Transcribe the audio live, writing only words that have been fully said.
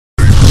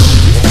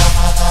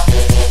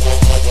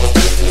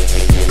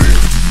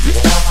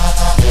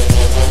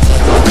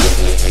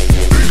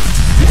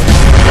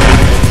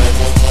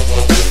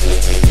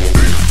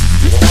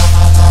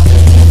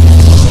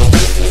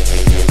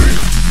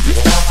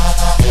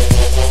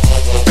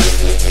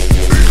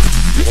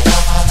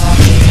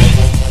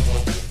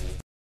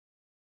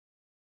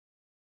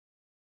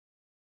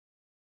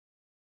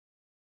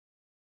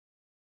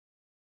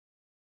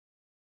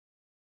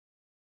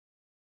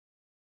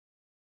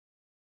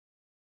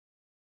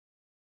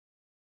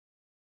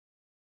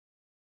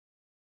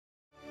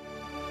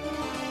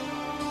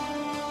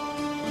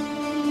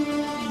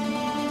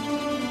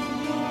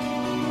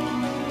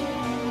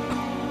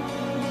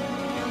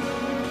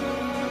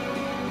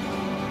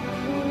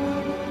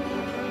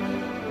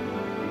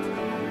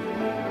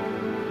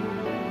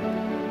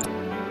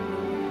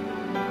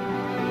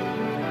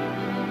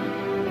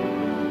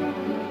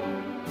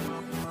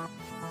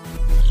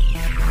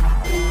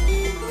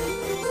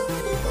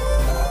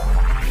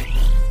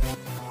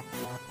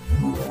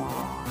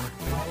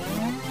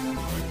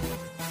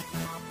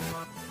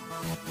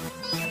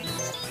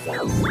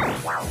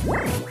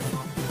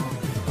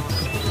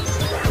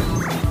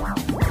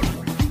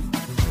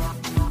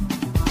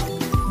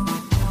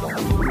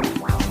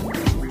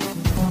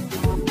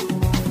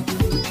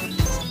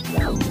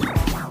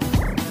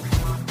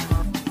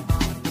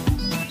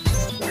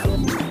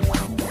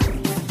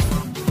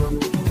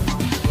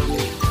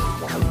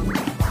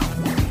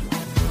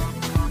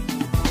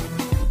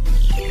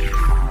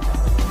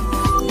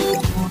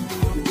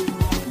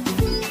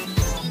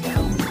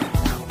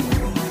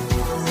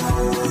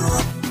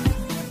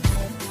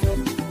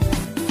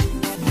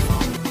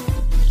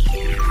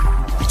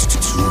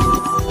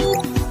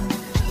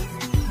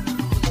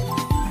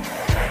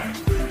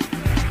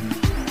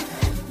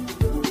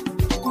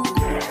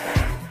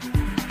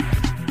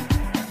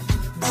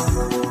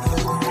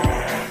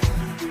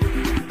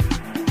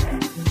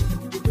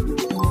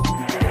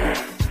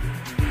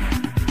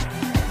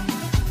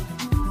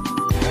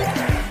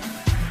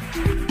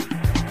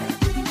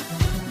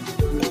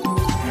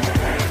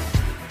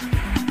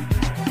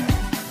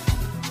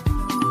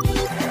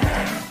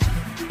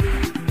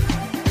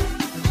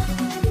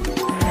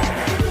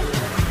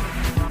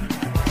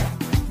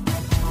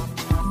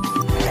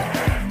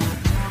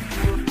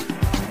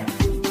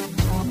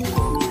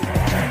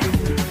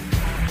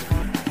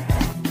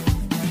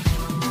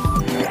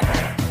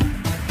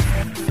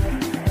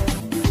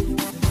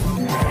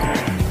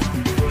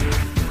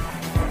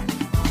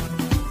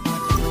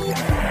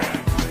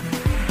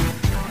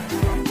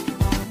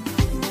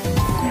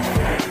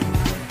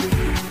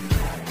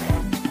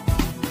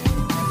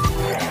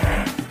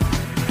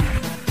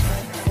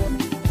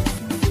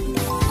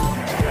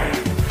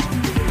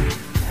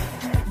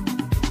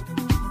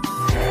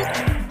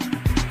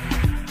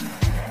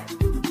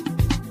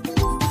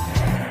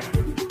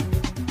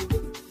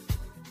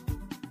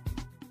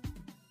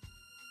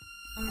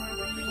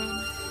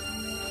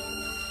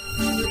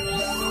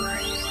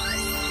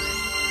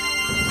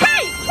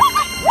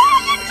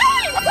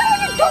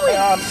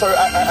I'm sorry,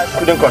 I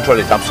couldn't control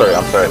it. I'm sorry.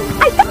 I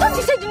thought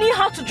you said you knew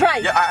how to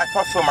drive. Yeah, I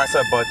thought so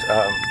myself, but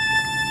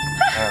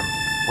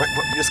what,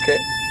 you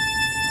scared?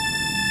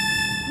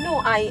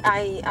 No, I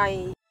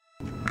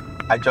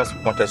just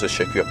wanted to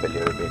shake you up a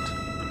little bit.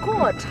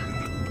 God,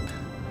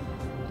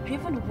 you're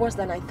even worse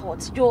than I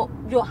thought. You're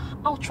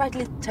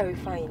outrightly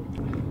terrifying.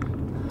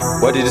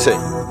 What did you say?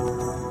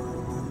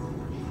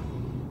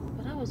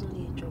 But that was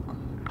only a joke.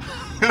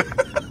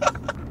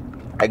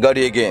 I got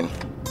you again.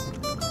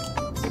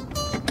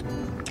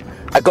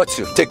 I got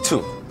you. Take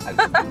two.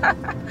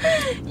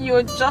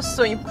 You're just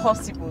so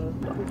impossible.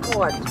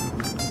 God.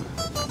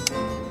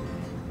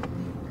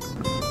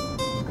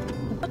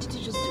 What did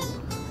you just do?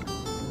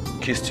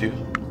 Kissed you.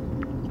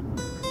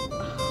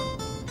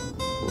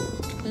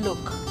 Look,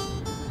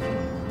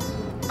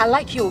 I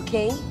like you,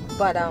 okay?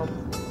 But I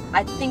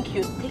think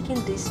you're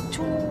taking this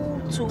too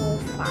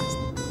fast.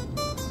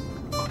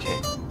 Okay.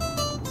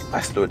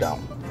 I slow down.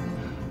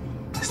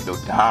 I'm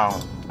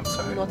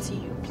sorry. Not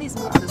you. Please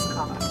move this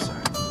car. I'm sorry.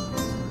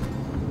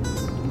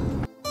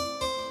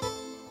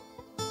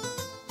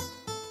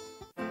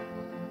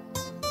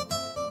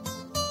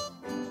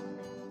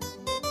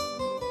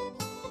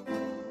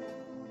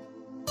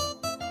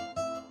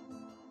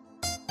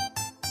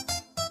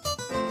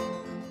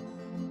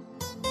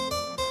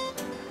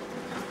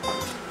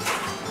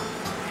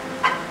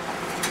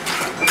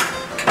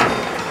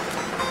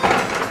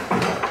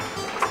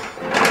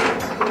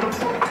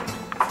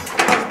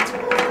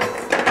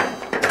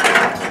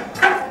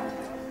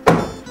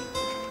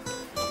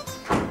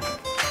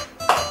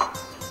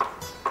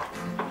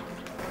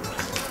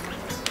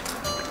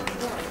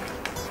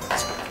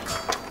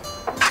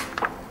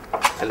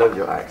 I love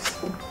your eyes.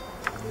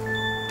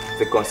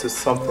 They conceal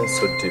something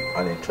so deep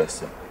and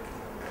interesting.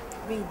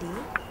 Really?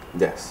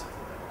 Yes.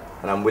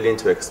 And I'm willing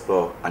to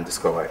explore and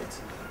discover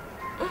it.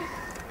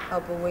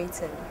 I'll be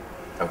waiting.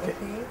 Okay.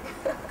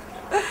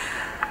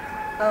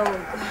 Okay.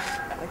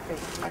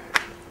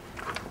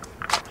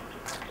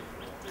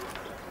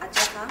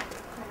 Ajaka?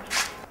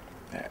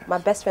 Yeah. My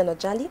best friend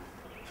Ojali?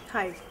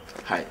 Hi.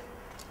 Hi.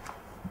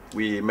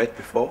 We met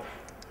before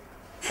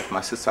at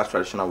my sister's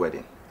traditional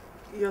wedding.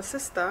 Your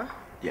sister?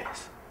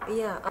 Yes.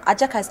 Yeah,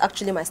 Ajaka is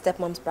actually my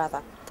stepmom's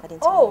brother. I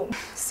didn't tell you.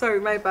 Sorry,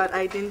 my bad.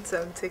 I didn't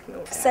take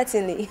note.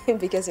 Certainly,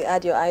 because you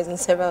had your eyes on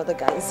several other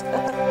guys.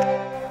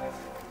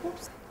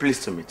 Oops.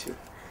 Pleased to meet you.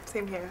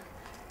 Same here.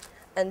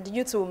 And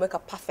you two will make a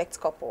perfect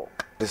couple.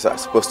 This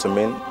is supposed to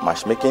mean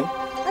matchmaking?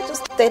 I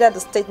just stated the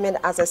statement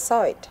as I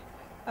saw it.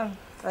 And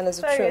it's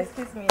sorry, true.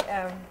 Excuse me.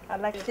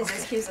 I'd like to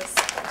excuse us.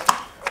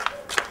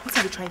 What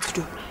are you trying to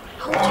do?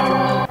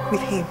 How did you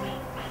with him?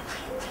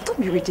 Don't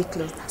be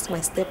ridiculous. That's my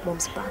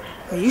stepmom's brother.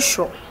 Are you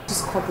sure?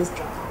 Just cut this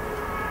drive.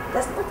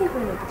 There's nothing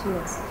going on between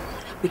us.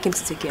 We came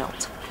to take you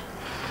out.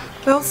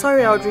 Well,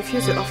 sorry, I would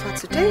refuse your offer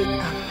today.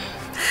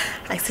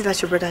 I see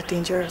that your brother is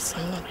dangerous.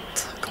 I'm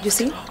not. You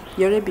see?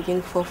 You're already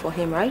beginning to fall for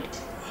him,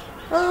 right?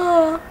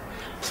 Oh,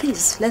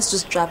 please, let's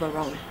just drive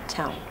around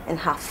town and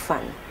have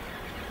fun.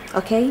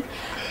 Okay?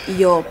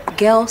 Your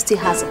girl still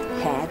has a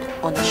head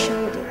on her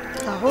shoulder.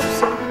 I hope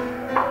so.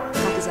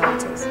 That is how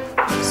it is.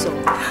 So,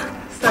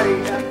 sorry,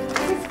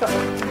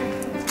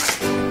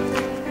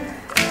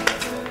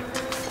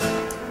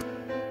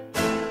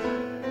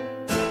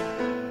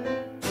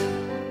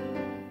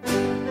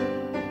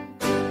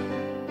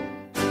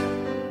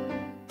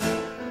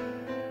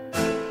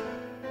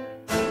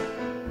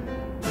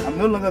 I'm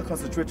no longer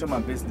concentrating on my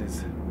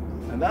business.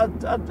 And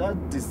that's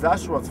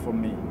disastrous for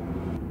me.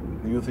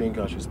 Do you think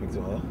I should speak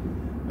to her?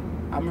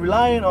 I'm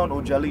relying on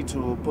Ojali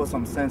to put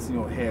some sense in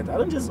your head. I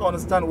don't just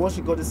understand what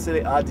she got this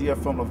silly idea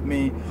from of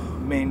me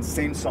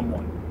saying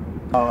someone.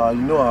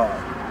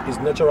 It's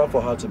natural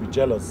for her to be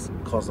jealous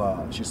because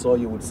she saw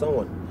you with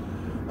someone.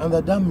 And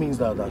that means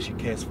that she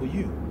cares for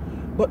you.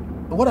 But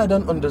what I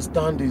don't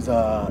understand is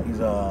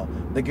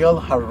the girl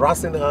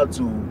harassing her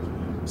to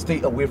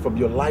stay away from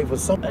your life or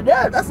something.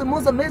 Yeah, that's the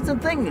most amazing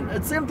thing.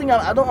 It's the same thing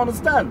I don't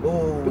understand.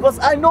 Oh. Because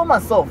I know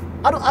myself.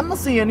 I'm not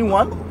seeing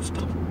anyone. Oh,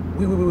 stop.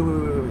 Wait.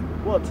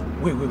 What?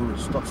 Wait.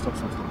 Stop. Is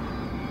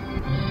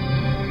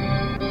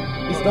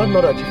that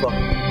not Ajifa?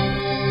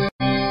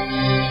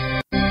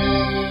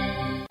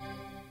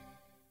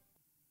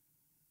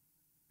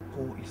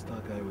 Who is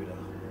that guy with her?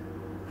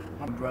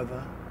 My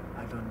brother,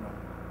 I don't know.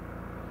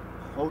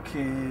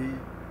 Okay.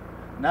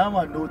 Now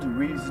I know the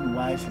reason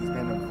why she's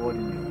been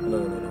avoiding me.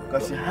 No.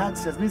 Because she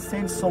has been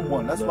saying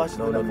someone. That's why she's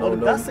been avoiding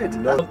me. No, That's it.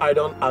 No, I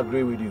don't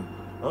agree with you.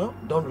 Huh?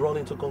 Don't run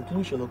into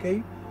conclusion,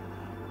 okay?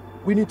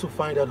 We need to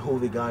find out who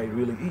the guy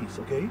really is,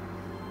 okay?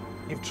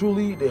 If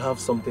truly they have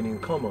something in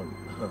common,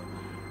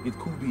 it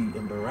could be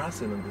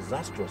embarrassing and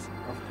disastrous.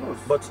 Of course.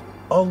 But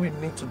all we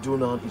need to do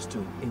now is to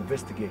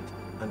investigate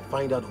and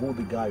find out who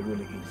the guy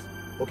really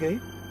is, okay?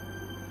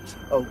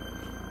 Oh,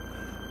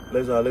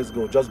 let's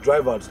go. Just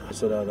drive out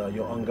so that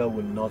your anger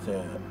will not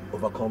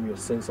overcome your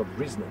sense of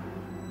reasoning,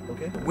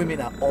 okay? Women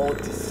are all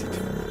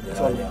deceitful.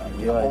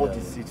 They are all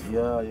deceitful.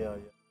 Yeah.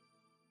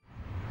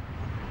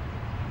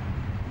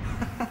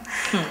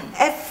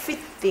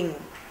 Everything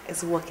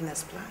is working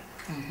as planned.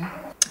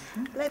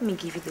 Let me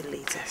give you the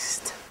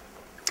latest.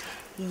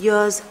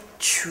 Yours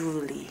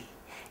truly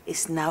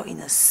is now in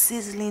a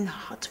sizzling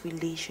hot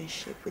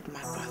relationship with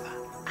my brother.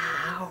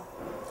 Ow.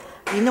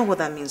 You know what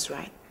that means,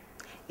 right?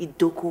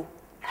 Idoko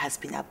has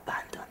been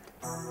abandoned.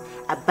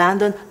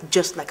 Abandoned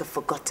just like a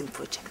forgotten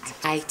project.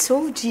 I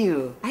told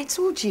you.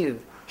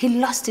 He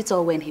lost it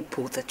all when he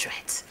pulled the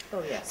threads.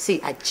 Oh, yes. See,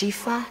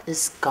 Ajifa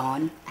is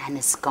gone and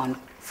is gone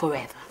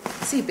forever.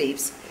 See,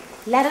 babes,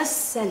 let us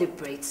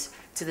celebrate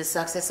to the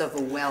success of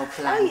a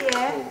well-planned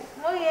coup.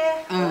 Oh,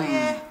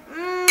 yeah.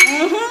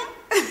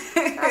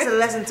 That's a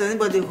lesson to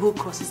anybody who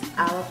crosses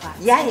our path.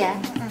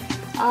 Yeah.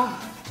 Oh.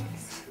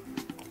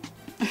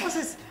 What's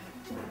this?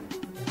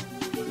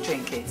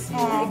 Drink it.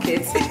 Drink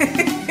it.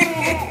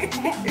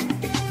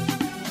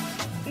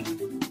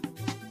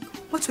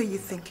 What were you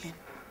thinking?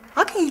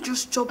 How can you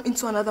just jump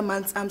into another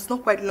man's arms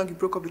not quite long you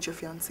broke up with your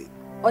fiancé?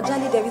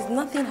 Ojali, there is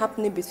nothing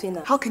happening between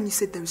us. How can you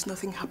say there is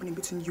nothing happening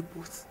between you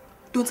both?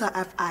 Don't I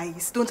have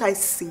eyes? Don't I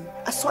see?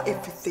 I saw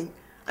everything.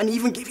 And you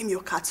even gave him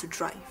your car to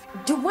drive.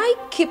 Do I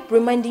keep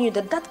reminding you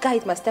that guy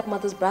is my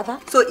stepmother's brother?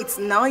 So it's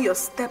now your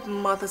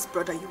stepmother's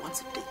brother you want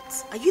to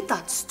date. Are you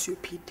that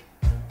stupid?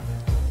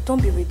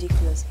 Don't be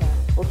ridiculous here,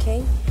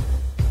 okay?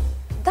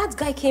 That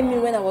guy came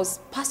in when I was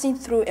passing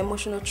through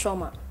emotional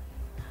trauma.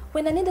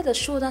 When I needed a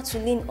shoulder to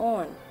lean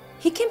on.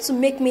 He came to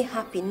make me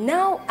happy.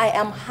 Now I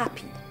am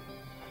happy.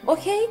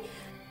 Okay?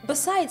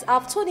 Besides,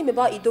 I've told him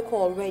about Idoko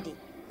already.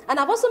 And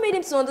I've also made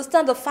him to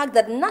understand the fact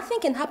that nothing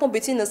can happen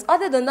between us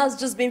other than us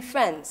just being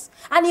friends.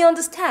 And he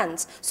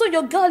understands. So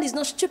your girl is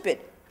not stupid.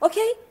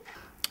 Okay?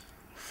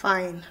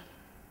 Fine.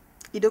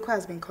 Idoko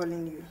has been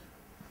calling you.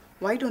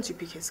 Why don't you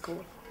pick his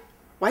call?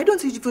 Why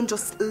don't you even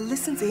just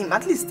listen to him?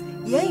 At least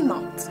hear him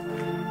out.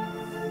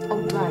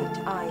 Alright,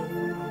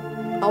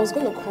 I was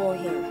going to call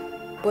him.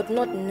 But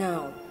not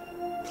now.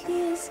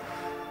 Please.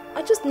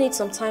 I just need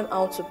some time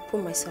out to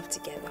put myself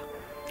together.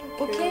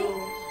 Okay?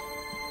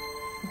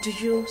 Do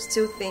you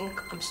still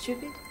think I'm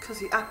stupid?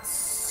 Because you act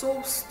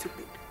so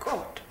stupid.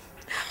 God.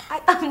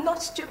 I am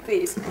not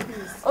stupid.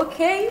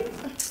 Okay?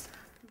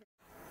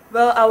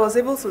 Well, I was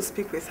able to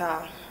speak with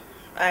her.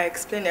 I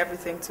explained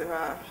everything to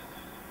her.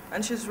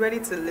 And she's ready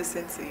to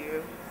listen to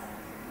you.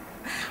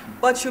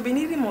 But she'll be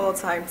needing more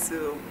time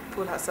to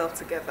put herself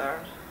together.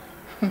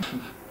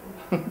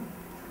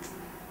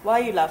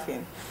 Why are you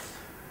laughing?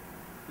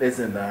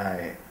 Listen,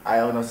 I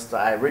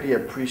understand. I really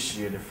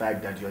appreciate the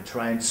fact that you're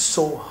trying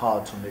so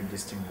hard to make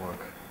this thing work.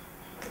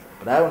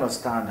 But I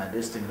understand that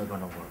this thing is not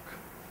going to work.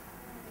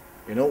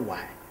 You know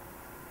why?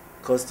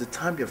 Because the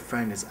time your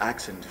friend is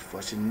asking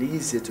for, she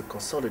needs you to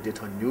consolidate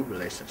her new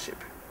relationship.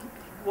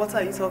 What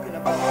are you talking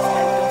about? I don't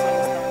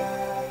understand.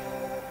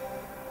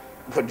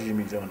 What do you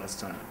mean you don't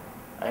understand?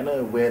 I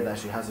know aware that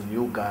she has a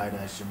new guy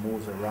that she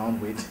moves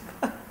around with.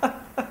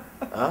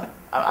 Huh?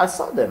 I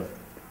saw them.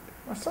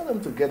 I saw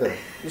them together.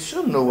 You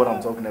should know what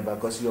I'm talking about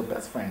because you're your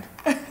best friend.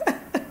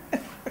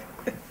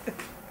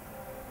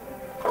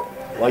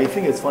 Why you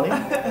think it's funny?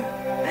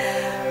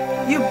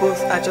 You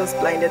both are just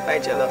blinded by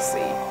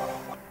jealousy.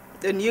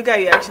 The new guy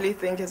you actually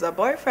think is her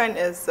boyfriend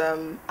is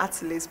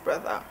Atule's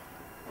brother.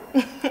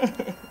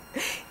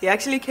 He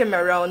actually came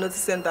around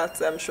noticing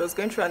that she was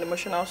going through an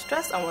emotional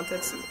stress and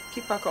wanted to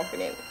keep her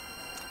company.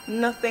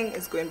 Nothing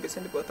is going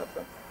between the both of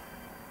them.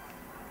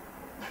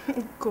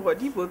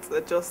 God, you both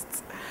are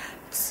just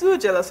too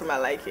jealous for my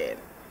liking.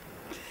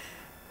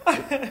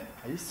 Are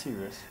you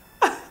serious?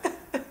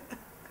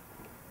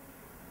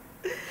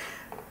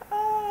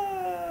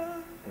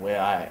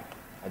 Well,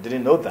 I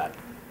didn't know that.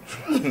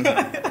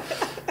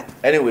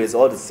 Anyways,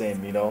 all the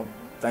same, you know,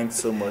 thanks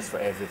so much for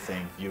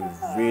everything.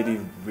 You've really,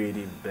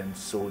 really been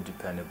so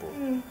dependable.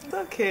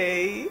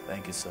 Okay.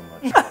 Thank you so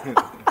much.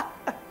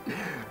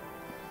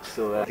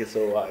 So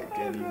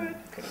can you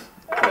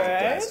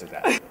dance to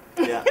that?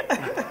 Yeah.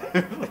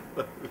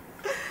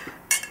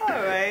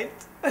 All right.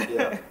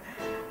 Yeah.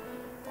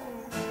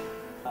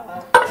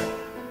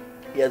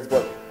 Yes,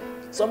 but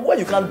somewhere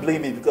you can't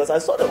blame me because I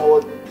saw the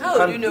whole.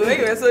 How do you know when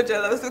you were so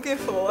jealous looking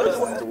forward? I just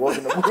wanted to walk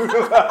in the movie.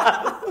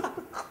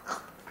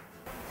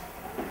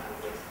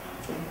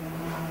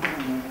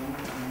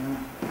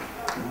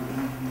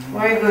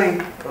 Where are you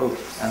going? Oh,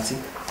 Auntie,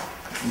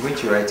 I'm going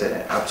to write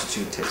an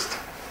aptitude test.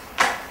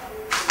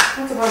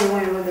 What about the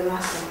one you wrote the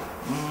last time?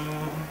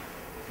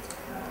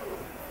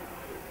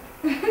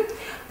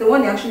 The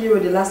one they actually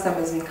wrote the last time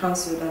has been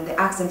cancelled and they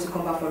asked them to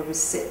come back for a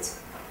receipt.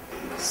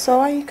 So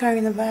why are you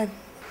carrying a bag?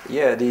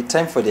 Yeah, the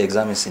time for the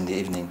exam is in the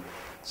evening.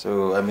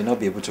 So I may not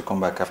be able to come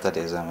back after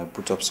the exam. I'll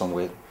put up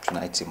somewhere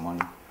tonight in the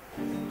morning.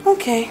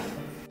 Okay.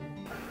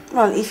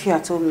 Well, if you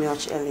had told me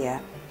much earlier,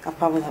 I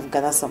probably have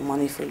gathered some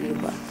money for you,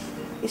 but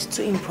it's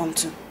too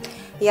impromptu.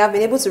 Yeah, I've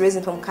been able to raise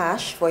him from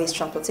cash for his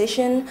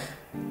transportation,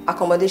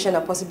 accommodation,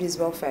 and possibly his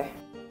welfare.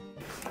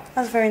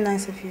 That's very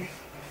nice of you.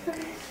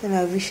 Then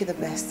I wish you the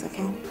best,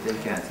 okay?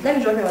 Thank you, Auntie. Let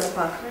me drop you at the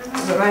park.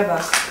 I'll be right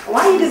back.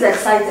 Why are you this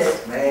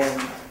excited?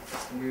 Man.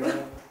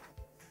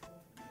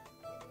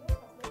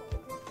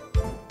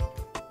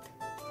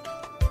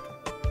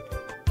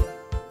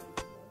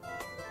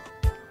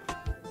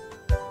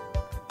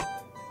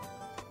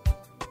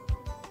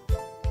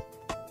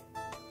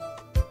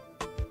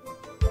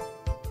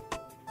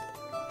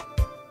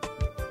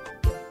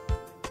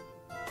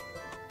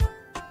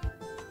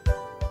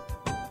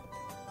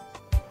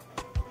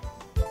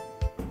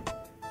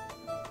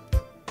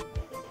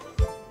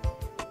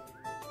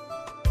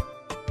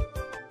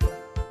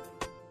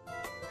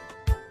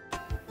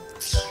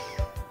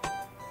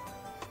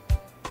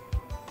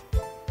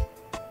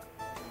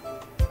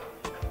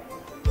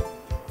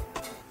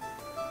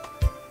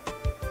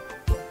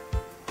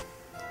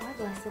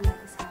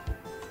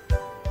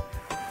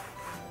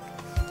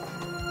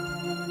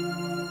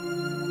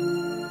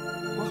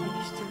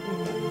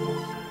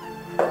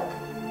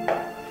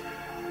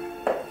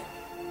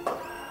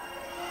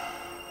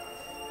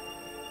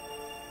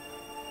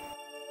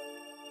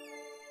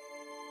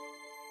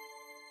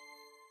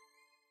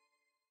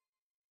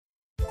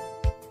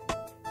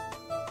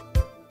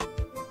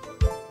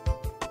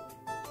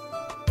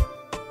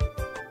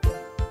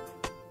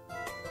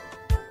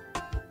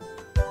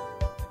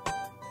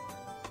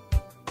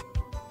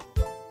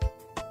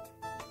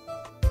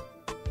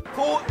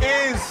 Who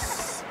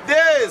is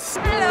this?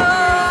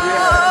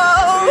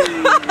 Hello!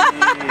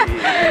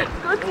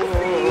 Good to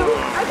see you.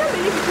 I can't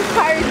believe you just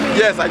carried me.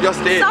 Yes, I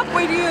just did. What's up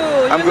with you?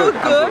 I'm You good.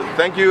 look good.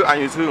 Thank you,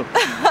 and you too.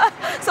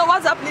 So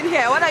what's happening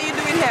here? What are you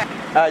doing here?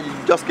 You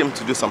just came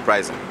to do some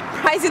pricing.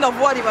 Pricing of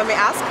what, if I may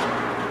ask?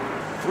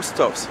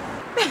 Foodstuffs.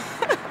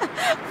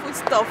 Food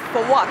stuff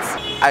for what?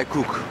 I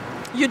cook.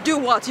 You do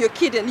what? You're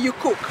kidding. You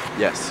cook.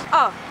 Yes.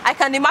 Oh, I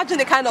can imagine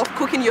the kind of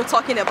cooking you're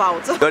talking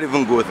about. Don't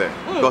even go there,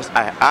 because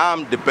I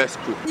am the best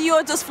cook.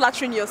 You're just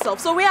flattering yourself.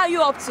 So where are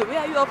you up to? Where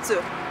are you up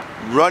to?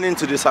 Running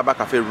to the cyber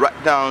cafe right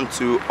down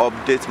to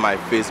update my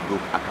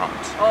Facebook account.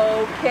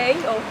 Okay,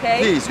 okay.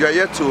 Please, you are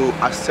here to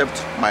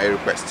accept my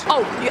request.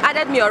 Oh, you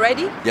added me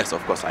already? Yes,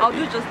 of course I I'll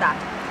did. do just that.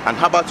 And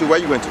how about you? Where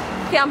are you going to?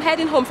 Okay, I'm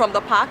heading home from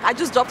the park. I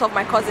just dropped off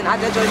my cousin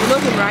Adejo. You know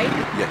him, right?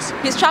 Yes.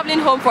 He's traveling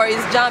home for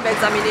his JAMB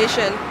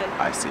examination.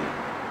 I see.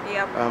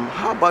 Yep.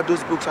 How about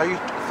those books? Are you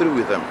through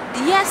with them?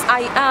 Yes,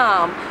 I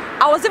am.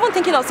 I was even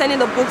thinking of sending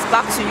the books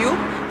back to you,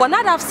 but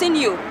now that I've seen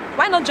you,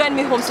 why not join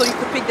me home so you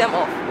could pick them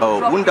up? Oh,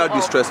 wouldn't that be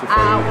stressful for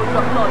you?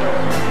 No.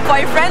 For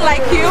a friend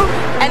like you,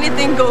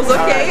 anything goes,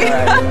 okay? All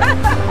right.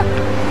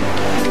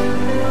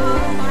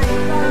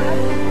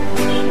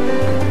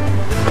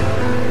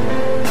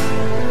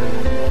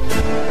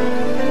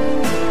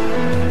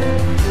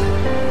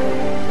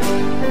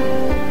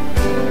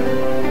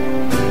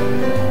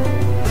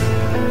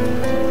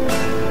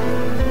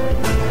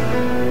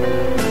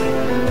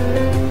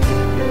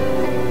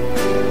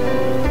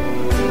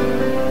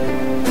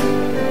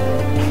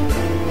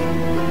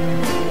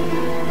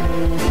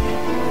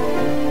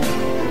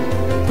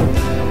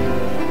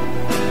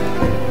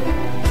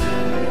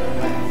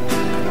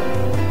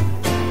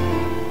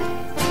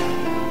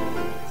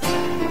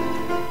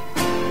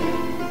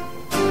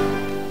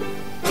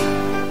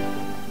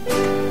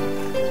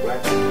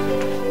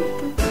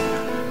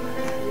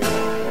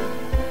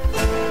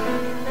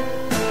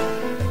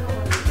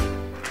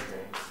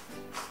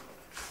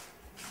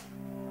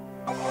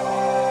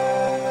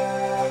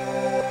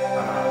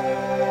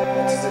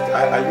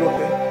 Are you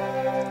okay?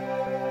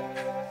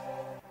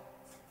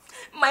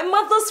 My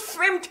mother's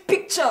framed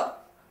picture.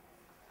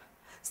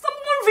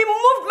 Someone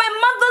removed my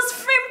mother's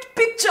framed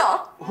picture.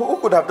 Who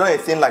could have done a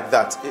thing like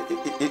that?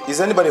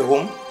 Is anybody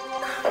home?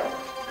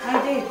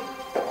 I did.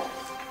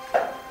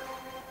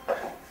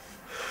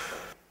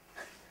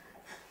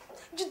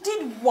 You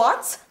did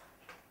what?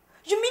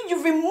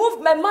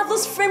 my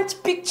mother's framed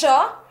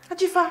picture?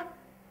 Ajifa,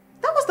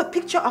 that was the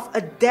picture of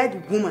a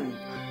dead woman.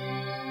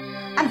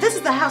 And this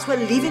is the house where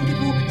living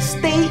people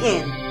stay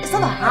in. It's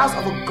not a house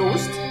of a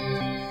ghost.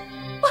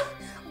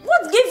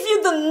 What gave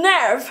you the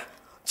nerve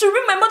to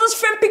remove my mother's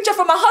framed picture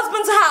from my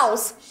husband's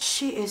house?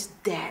 She is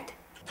dead.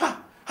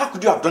 How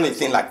could you have done a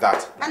thing like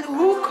that? And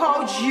who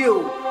called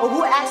you? Or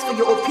who asked for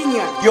your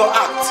opinion? Your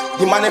act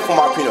demanded for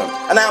my opinion.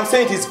 And I am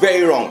saying it is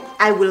very wrong.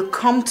 I will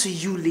come to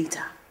you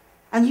later.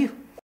 And you?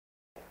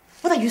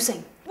 What are you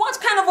saying? What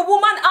kind of a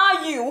woman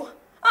are you?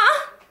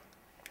 Huh?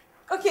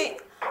 Okay,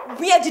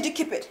 where did you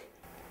keep it?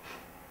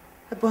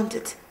 I burnt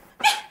it.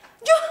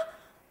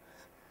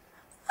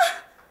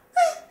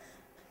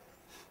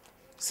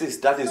 Sis,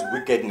 that is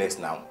wickedness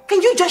now.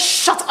 Can you just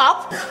shut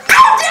up?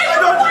 How dare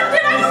you?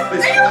 What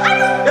did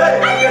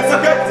It's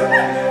okay.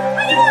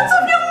 Are you out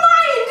of your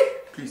mind?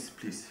 Please.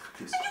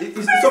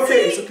 It's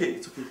okay. It's okay.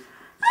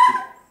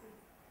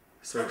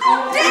 Sorry.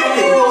 How dare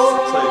you?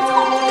 Sorry,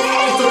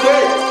 it's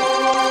okay.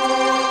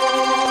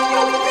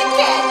 You're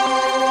wicked.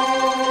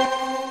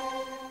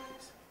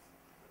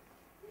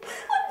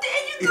 How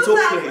dare you do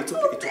that?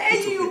 How dare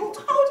you?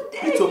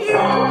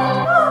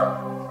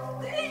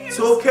 It's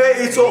okay.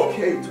 It's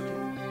okay.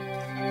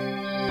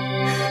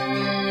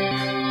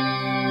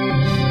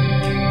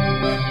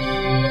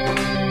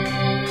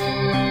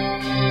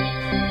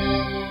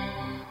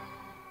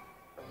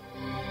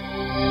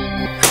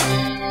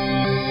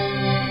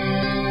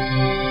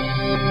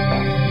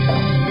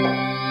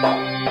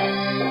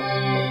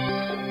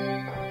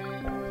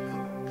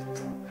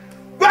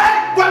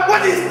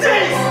 What is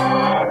this?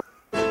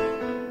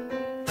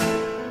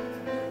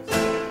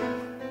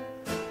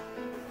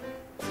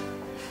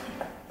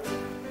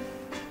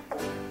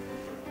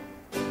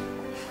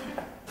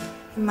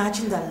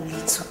 Imagine that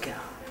little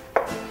girl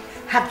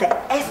had the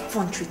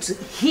effrontery to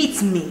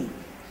hit me.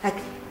 Like,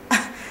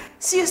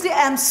 seriously,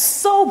 I am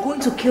so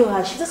going to kill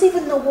her. She doesn't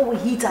even know what we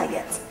hit her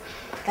yet.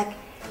 Like,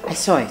 I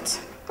saw it.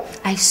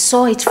 I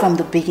saw it from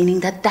the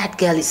beginning that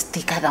girl is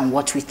thicker than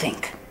what we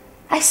think.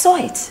 I saw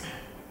it.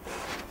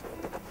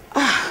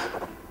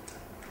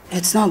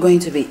 It's not going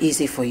to be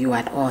easy for you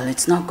at all.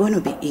 It's not going to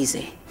be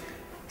easy.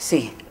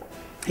 See,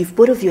 if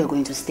both of you are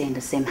going to stay in the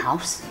same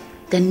house,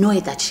 then know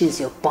it that she is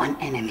your born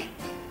enemy.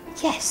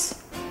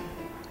 Yes.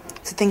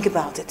 to think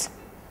about it,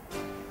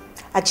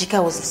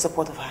 Ajika was in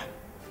support of her.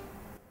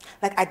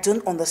 Like, I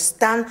don't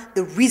understand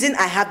the reason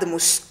I have the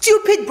most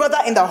stupid brother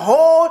in the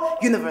whole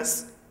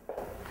universe.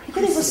 He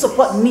couldn't even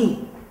support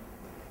me.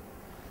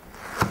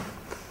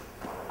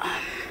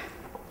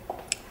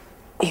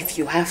 If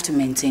you have to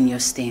maintain your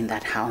stay in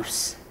that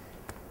house,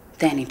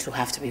 then it will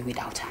have to be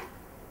without her.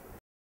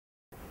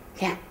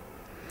 Yeah.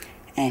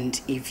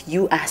 And if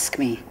you ask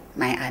me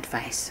my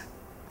advice,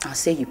 I'll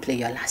say you play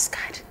your last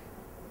card.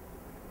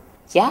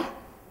 Yeah?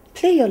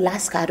 Play your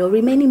last card or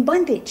remain in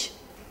bondage.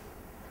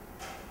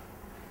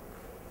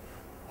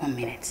 1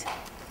 minute.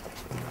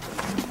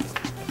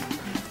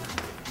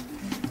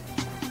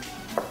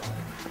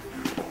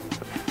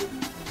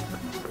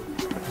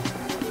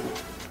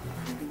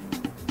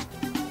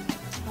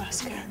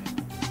 Last card.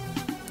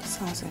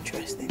 Sounds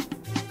interesting.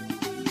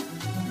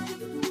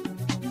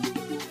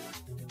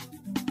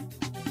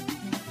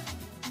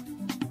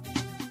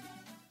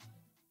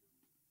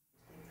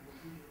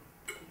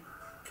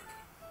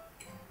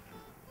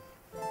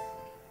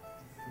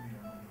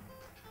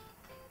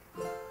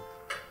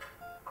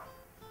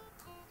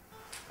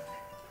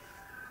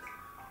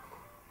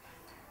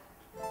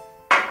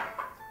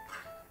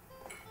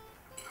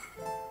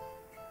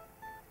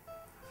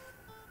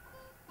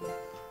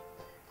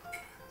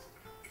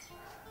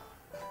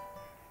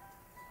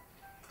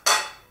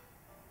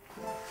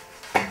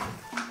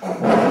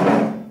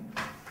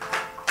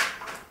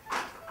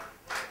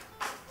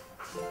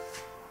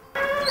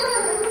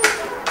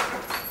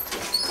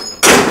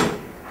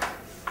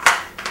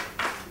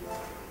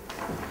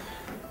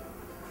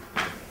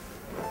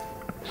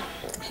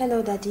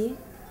 Hello, Daddy.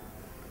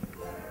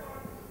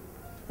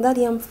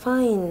 Daddy, I'm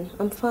fine.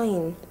 I'm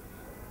fine.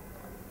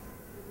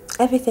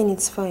 Everything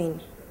is fine.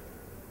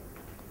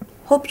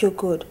 Hope you're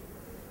good.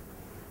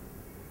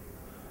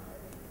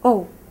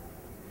 Oh,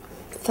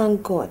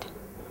 thank God.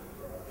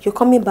 You're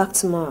coming back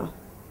tomorrow.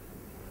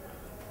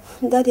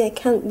 Daddy, I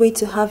can't wait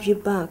to have you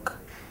back.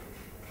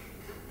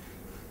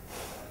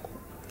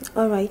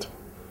 All right.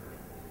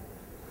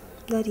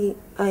 Daddy,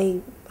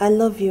 I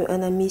love you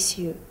and I miss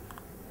you.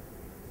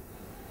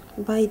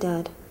 Bye,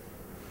 Dad.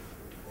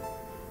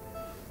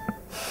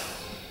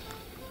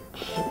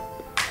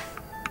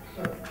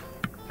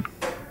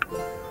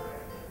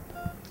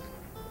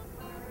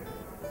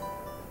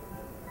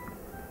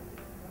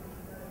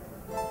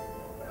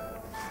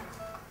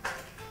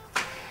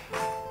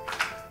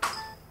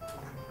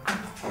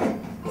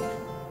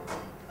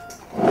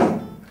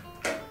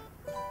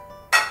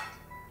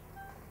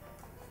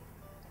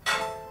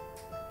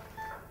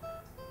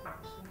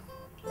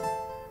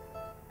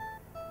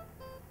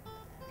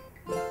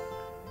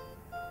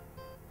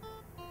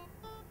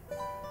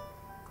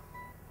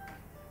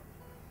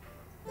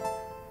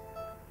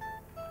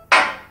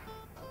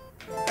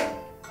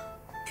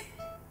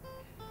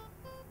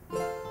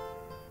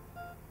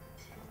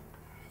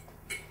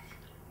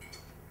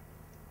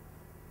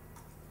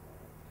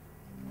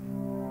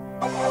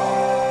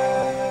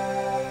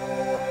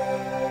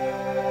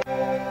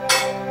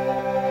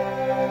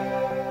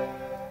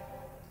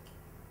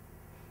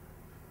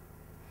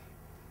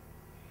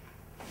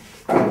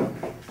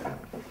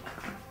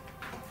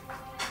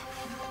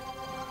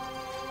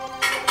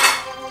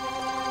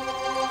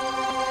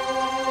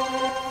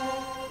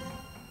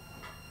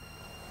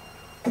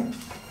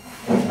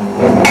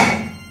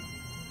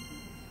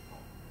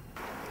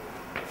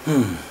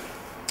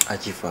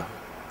 Ajifa,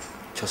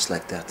 just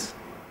like that.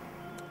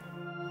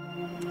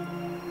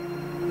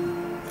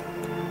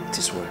 It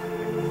is well.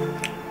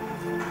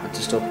 But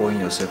to stop worrying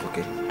yourself,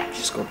 okay?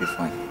 She's gonna be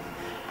fine.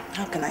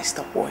 How can I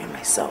stop worrying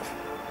myself?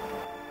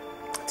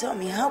 Tell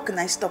me, how can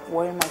I stop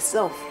worrying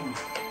myself?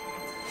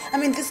 I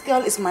mean, this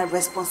girl is my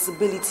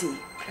responsibility.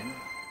 Okay.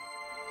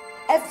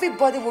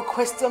 Everybody will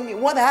question me.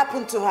 What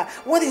happened to her?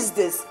 What is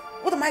this?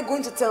 What am I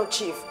going to tell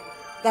Chief?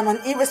 That I'm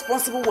an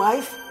irresponsible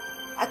wife?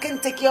 I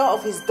can't take care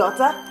of his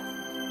daughter?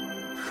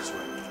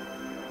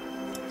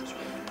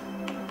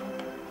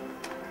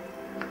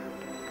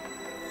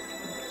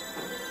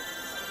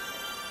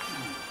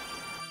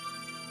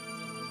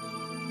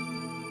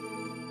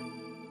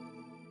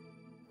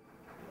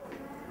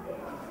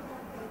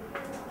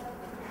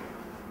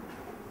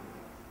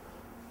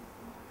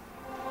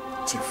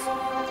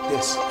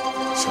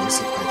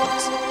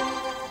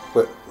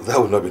 That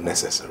would not be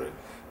necessary.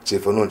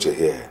 Chief Ononche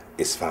here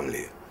is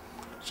family.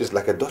 She's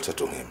like a daughter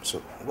to him, so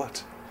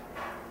what?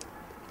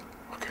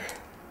 Okay.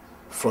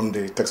 From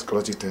the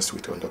toxicology test we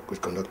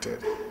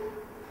conducted,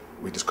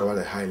 we discovered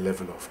a high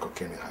level of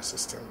cocaine in her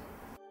system.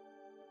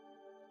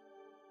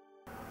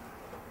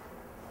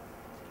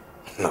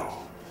 No.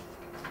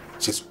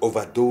 She's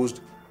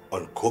overdosed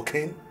on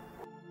cocaine?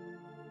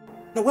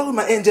 Now, where would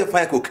my angel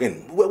find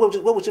cocaine? Where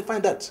would she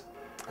find that?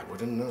 I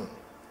wouldn't know.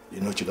 You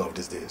know what you know of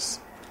these days.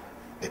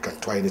 They can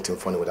try anything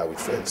funny with her with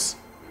friends.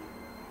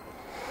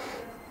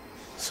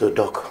 So,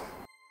 Doc,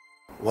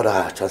 what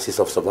are her chances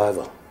of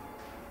survival?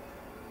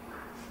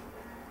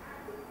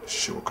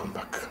 She will come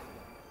back.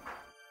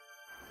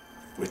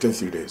 Within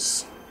 3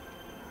 days.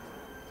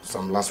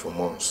 Some last for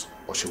months,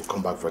 or she will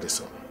come back very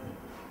soon.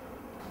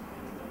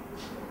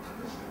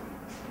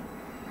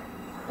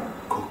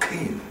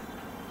 Cocaine?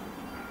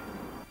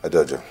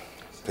 Adojo,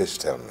 please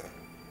tell me.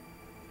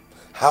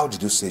 How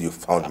did you say you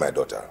found my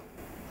daughter?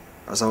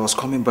 As I was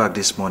coming back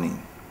this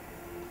morning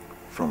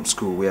from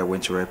school where I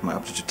went to write my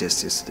aptitude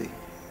test yesterday,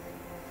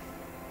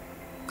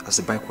 as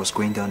the bike was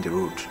going down the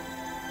road,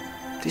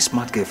 this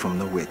smart girl from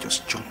nowhere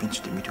just jumped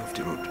into the middle of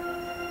the road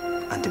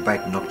and the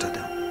bike knocked her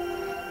down.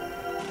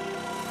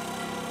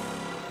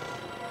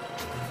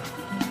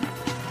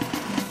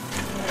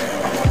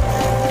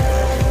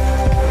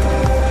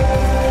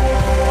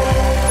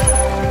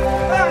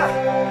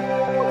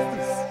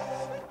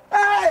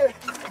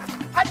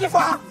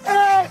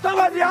 Hey,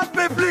 somebody help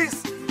me,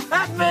 please.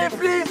 Help me,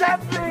 please,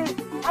 help me.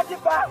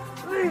 Ajifa,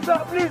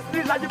 please,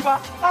 please, Ajifa.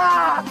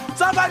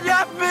 Somebody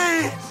help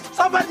me.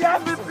 Somebody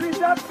help me, please,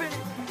 help me.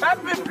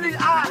 Help me, please.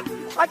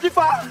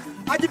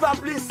 Ajifa,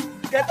 please.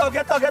 Get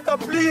up,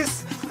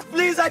 please.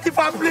 Please,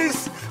 Ajifa,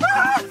 please.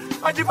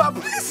 Ajifa,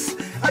 please.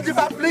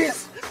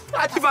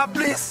 Ajifa,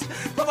 please.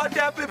 Somebody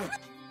help me.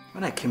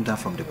 When I came down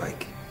from the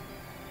bike,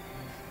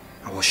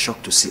 I was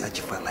shocked to see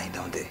Ajifa lying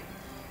down there.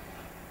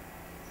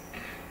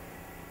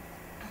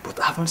 But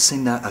having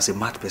seen her as a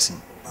mad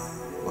person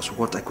was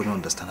what I couldn't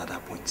understand at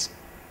that point.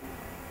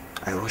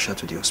 I rushed her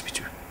to the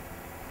hospital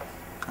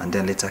and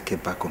then later came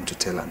back home to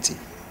tell Auntie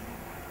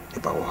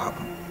about what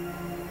happened.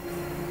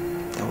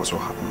 That was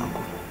what happened,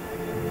 Uncle.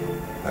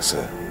 That's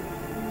it.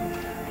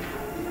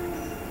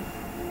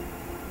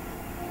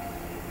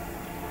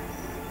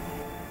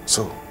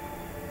 So,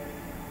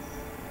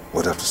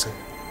 what do you have to say?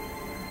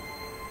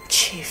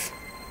 Chief,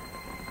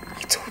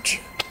 I told you.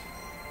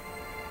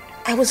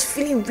 I was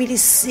feeling really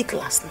sick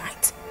last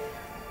night.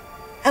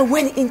 I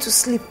went into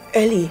sleep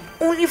early.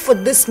 Only for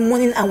this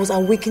morning I was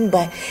awakened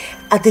by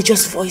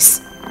Adejo's voice.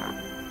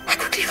 I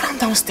quickly ran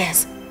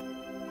downstairs.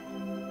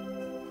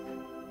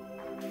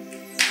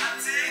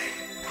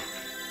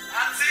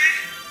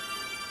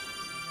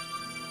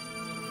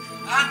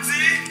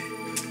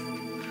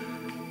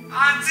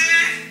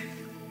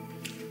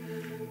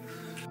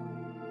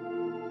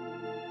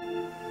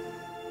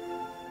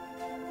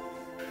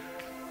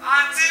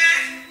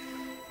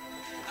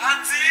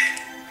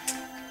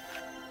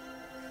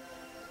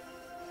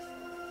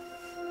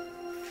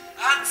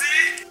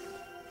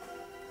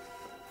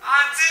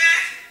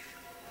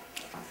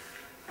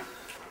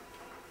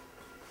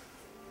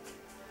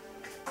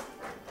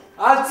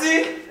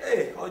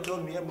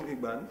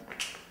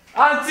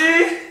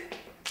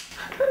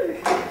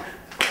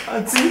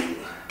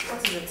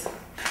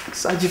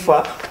 Ajifa.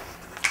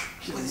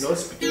 She was in the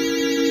hospital.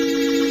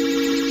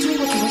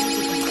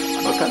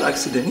 A car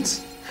accident.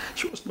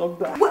 She was knocked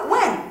down.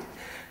 When?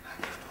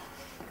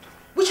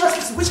 Which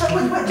hospital? Which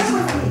hospital? When?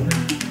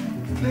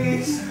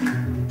 Please.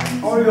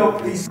 Hurry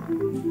up, please.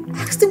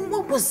 Asked him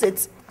what was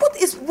it? What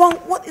is wrong?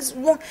 What is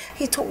wrong?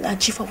 He told me that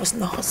Ajifa was in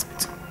the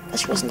hospital. That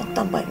she was knocked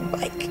down by a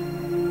bike.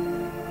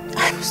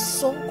 I was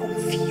so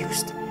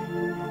confused.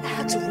 I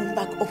had to run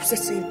back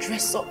upstairs to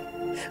dress up.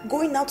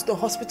 Going out to the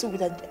hospital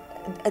with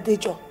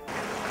Adejo.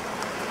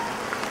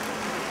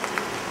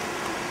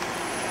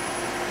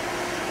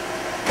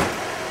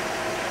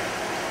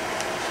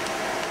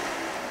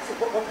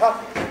 What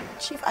happened?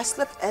 Chief, I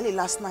slept early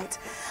last night.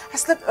 I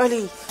slept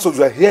early. So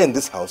you are here in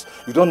this house.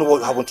 You don't know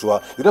what happened to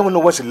her. You don't even know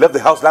when she left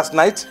the house last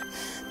night.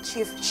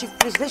 Chief,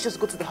 please, let's just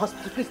go to the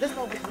hospital. Please, let's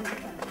not go.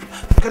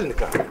 Get in the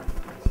car.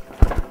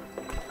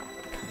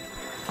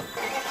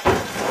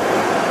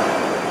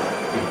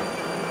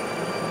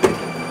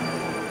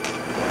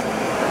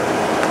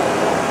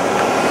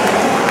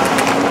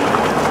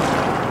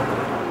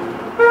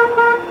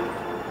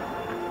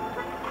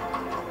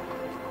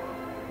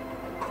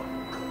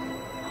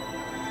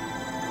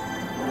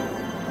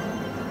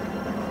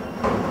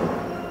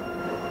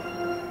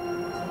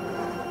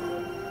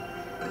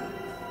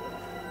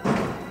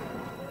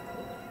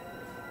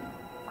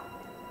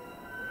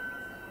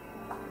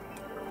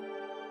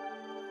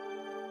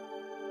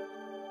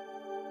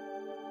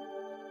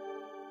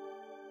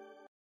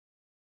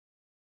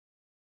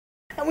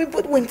 And we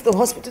both went to the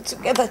hospital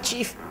together,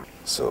 Chief.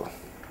 So,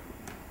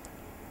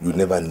 you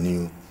never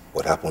knew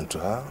what happened to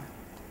her?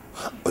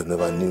 Or you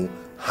never knew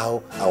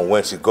how and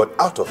when she got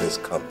out of this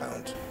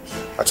compound?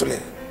 Actually.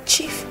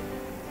 Chief,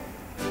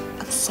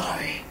 I'm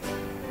sorry.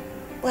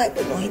 But I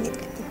don't know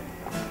anything.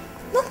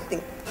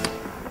 Nothing.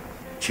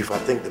 Chief, I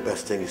think the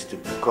best thing is to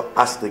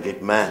ask the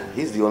gate man.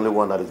 He's the only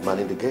one that is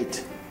manning the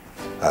gate.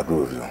 I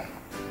agree with you.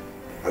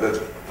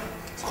 Adultery.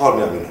 Call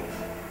me Aminu.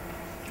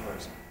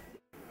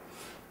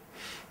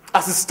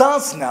 As it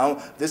stands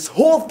now, this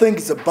whole thing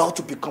is about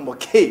to become a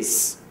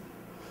case.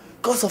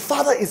 Because her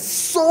father is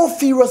so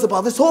furious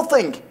about this whole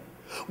thing.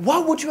 Why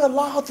would you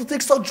allow her to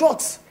take such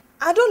drugs?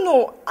 I don't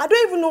know. I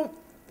don't even know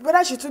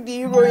whether she took the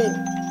heroin.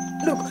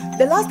 Look,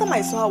 the last time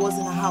I saw her was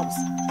in her house.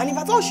 And if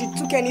I thought she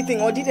took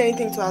anything or did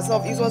anything to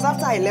herself, it was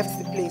after I left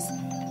the place.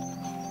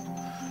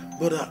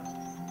 But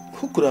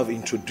who could have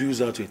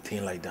introduced her to a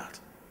thing like that?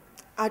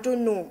 I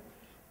don't know.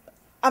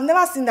 I've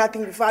never seen that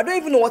thing before. I don't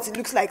even know what it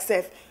looks like,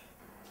 Seth.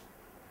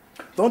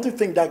 Don't you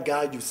think that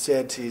guy you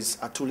said is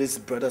Atule's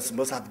brother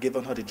must have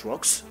given her the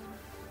drugs?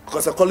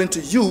 Because according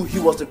to you, he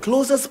was the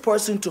closest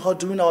person to her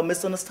during our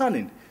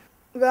misunderstanding.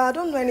 Well, I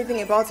don't know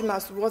anything about him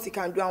as to what he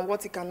can do and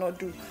what he cannot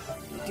do.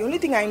 The only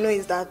thing I know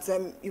is that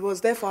he was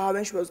there for her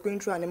when she was going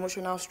through an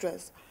emotional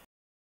stress.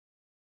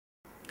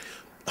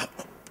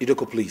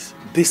 Idoko, please.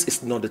 This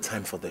is not the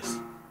time for this.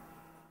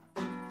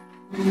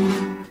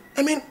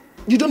 I mean,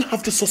 you don't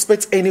have to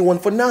suspect anyone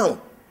for now.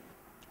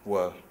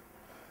 Well,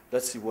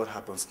 let's see what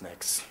happens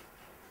next.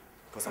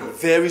 Because I'm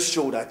very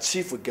sure that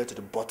Chief will get to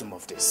the bottom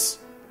of this.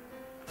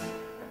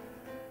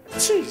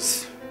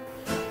 Jeez.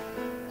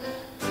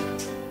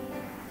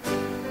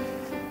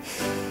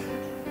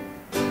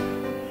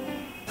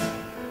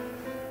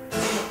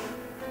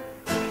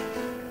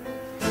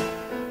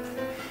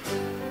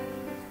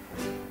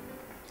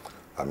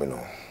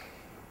 Aminu,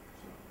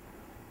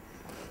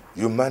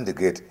 you man the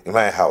gate in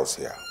my house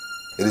here.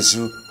 It is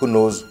you who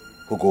knows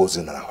who goes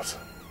in and out.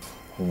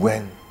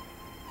 When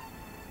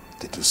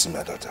did you see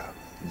my daughter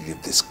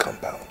leave this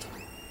compound?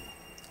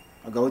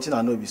 I got what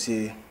I know be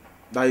say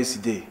that is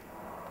the day.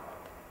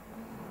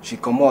 She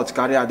come out,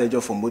 carry her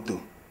dejo for motor.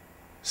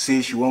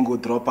 Say she won't go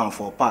drop am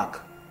for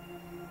park.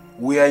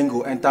 Where him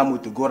go enter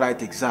motor go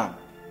write exam.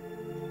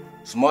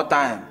 Small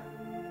time,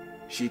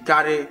 she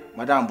carry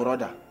madam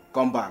brother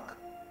come back.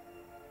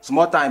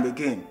 Small time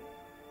again,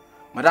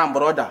 madam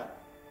brother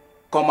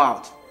come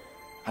out,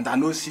 and I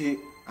know see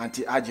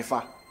Auntie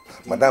Ajifa.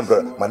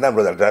 Madam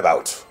brother drive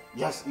out.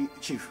 Yes,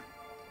 Chief.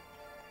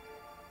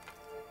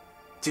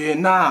 Till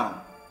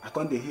now, I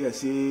can't hear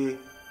say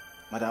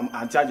Madam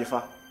Auntie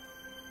Ajifa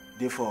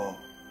dey for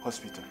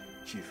hospital,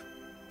 Chief.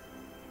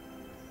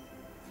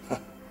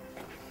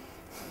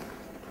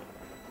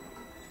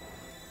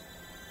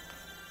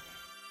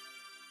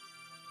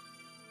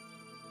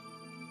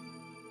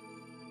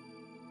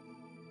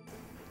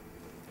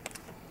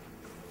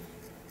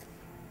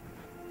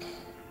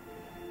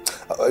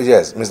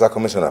 Yes, Mr.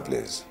 Commissioner,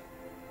 please.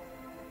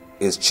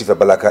 Is Chief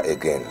Abalaka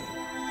again?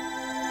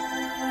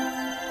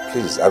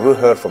 Please, have you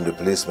heard from the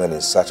policemen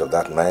in search of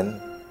that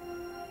man?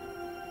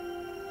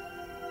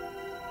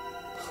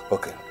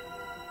 Okay.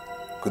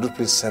 Could you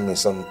please send me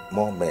some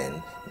more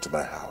men into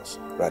my house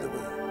right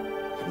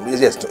away?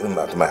 Yes,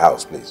 to my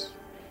house, please.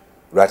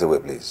 Right away,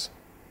 please.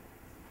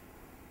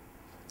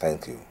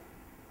 Thank you.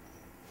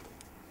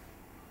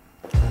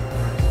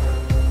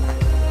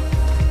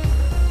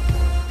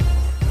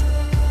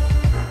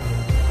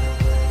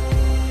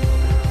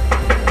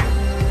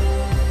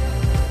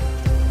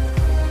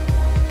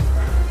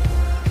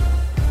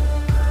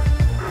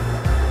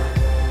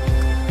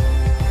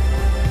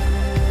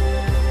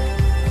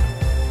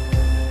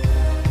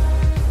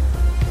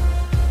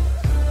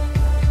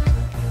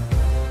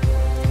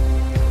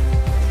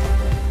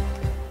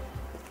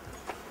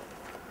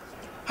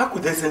 How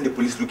could they send the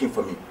police looking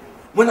for me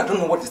when I don't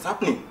know what is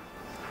happening?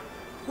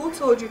 Who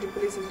told you the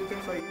police is looking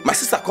for you? My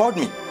sister called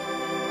me.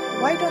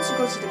 Why don't you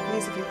go to the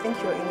police if you think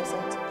you're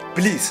innocent?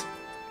 Please.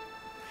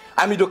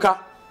 Amidoka,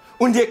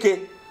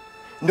 Undieke.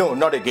 No,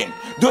 not again.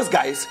 Those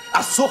guys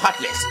are so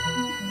heartless.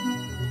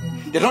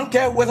 They don't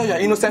care whether you're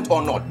innocent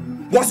or not.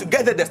 Once you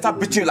get there, they start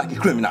beating you like a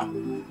criminal.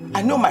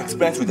 I know my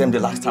experience with them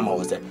the last time I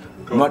was there.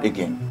 Not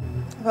again.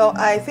 Well,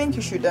 I think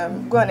you should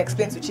go and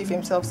explain to Chief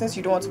himself since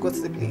you don't want to go to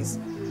the police.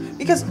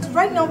 Because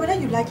right now, whether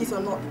you like it or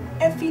not,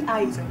 every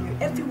eye is on you.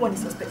 Everyone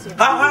is suspecting you.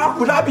 How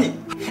could that be?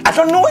 I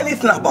don't know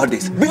anything about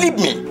this. Believe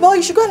me. Well,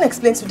 you should go and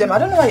explain to them. I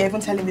don't know why you're even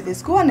telling me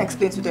this. Go and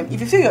explain to them. If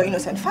you feel you're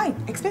innocent, fine.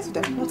 Explain to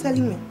them. Not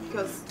telling me.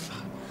 Because...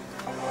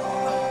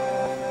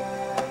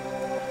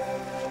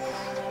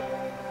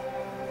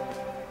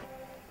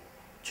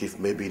 Chief,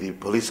 maybe the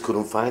police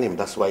couldn't find him.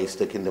 That's why it's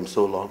taking them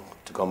so long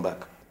to come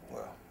back.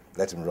 Well,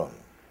 let him run.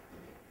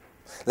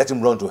 Let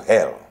him run to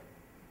hell.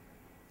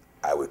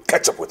 I will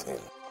catch up with him.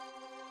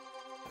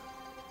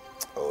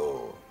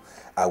 Oh,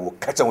 I will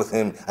catch up with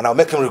him and I'll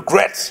make him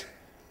regret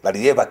that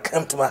he ever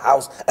came to my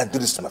house and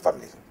did this to my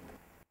family.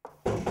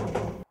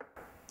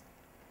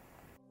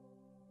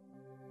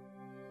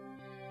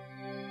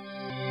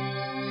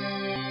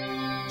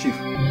 Chief,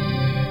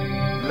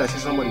 will I see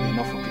somebody will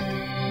not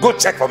forget? Go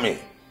check for me.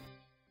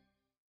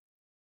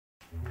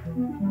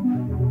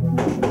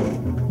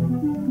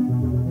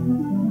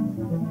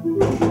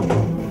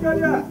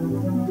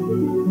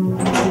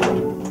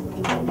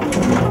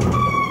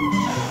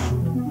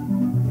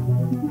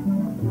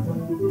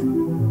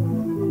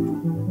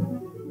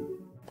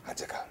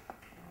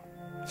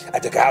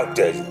 Ajaka, how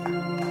dare you?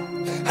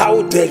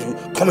 How dare you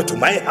come into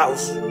my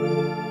house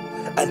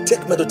and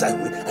take my daughter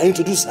away and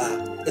introduce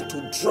her into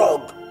a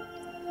drug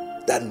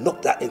that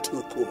knocked her into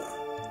a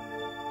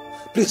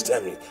coma? Please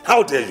tell me,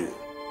 how dare you?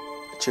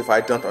 Chief,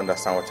 I don't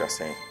understand what you're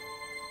saying.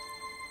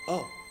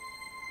 Oh,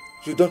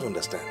 you don't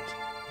understand.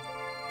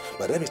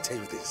 But let me tell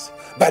you this.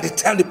 By the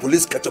time the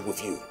police catch up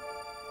with you,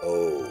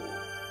 oh,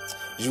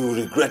 you will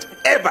regret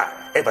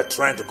ever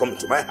trying to come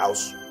into my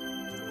house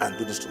and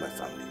do this to my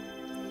family.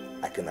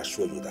 I can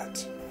assure you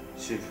that.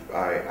 Chief,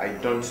 I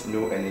don't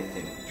know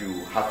anything.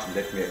 You have to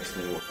let me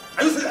explain what.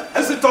 Are you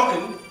still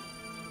talking?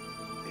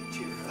 Hey,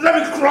 Chief. Let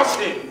me crush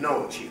him!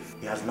 No, Chief.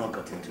 He has not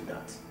got into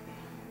that.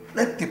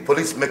 Let the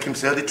police make him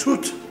say the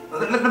truth.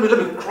 Let me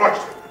crush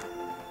him.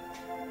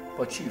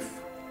 But Chief,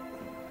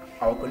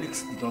 our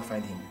colleagues did not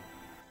find him.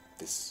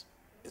 This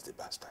is the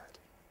bastard.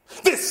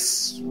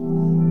 This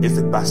is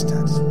the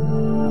bastard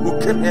who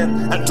came here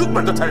and took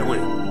my daughter away.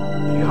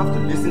 You have to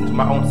listen to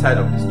my own side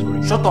of the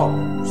story. Shut up!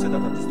 You said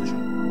that at the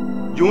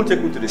station. You won't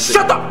take me to the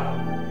station. Shut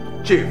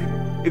up! Chief,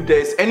 if there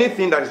is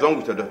anything that is wrong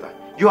with your daughter,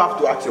 you have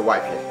to ask your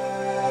wife here.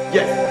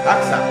 Yes,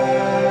 ask her.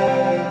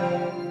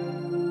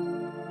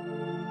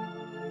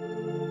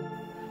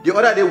 The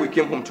other day we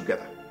came home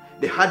together.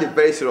 They had a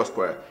very serious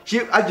quarrel. She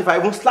asked if I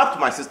even slapped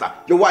my sister,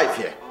 your wife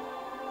here.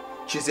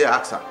 She said,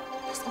 ask her.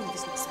 Does none of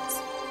this make sense?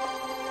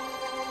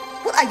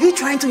 What are you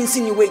trying to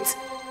insinuate?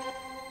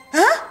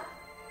 Huh?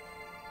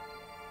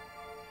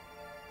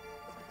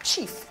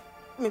 Chief,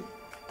 I mean,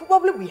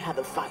 probably we had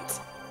a fight.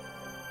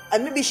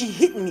 And maybe she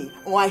hit me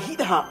or I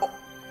hit her.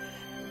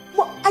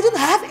 Well, I don't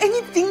have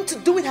anything to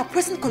do with her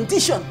present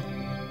condition.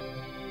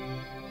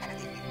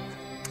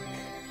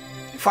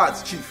 In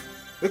fact, Chief,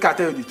 make I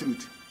tell you the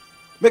truth.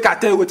 Make I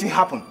tell you what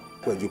happened.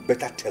 Well, you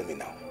better tell me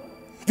now.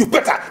 You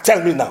better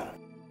tell me now.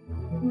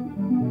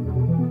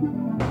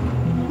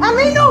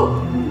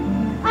 Aminu!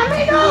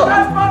 Aminu!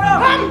 Yes, mother!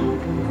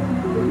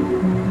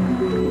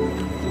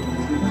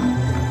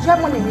 Do you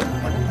have money here?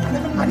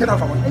 I get out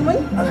for money. Any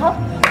money?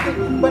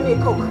 Buy me a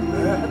Coke. A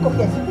Coke,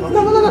 yes. No.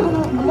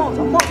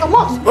 I'm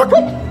out.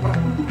 Quick!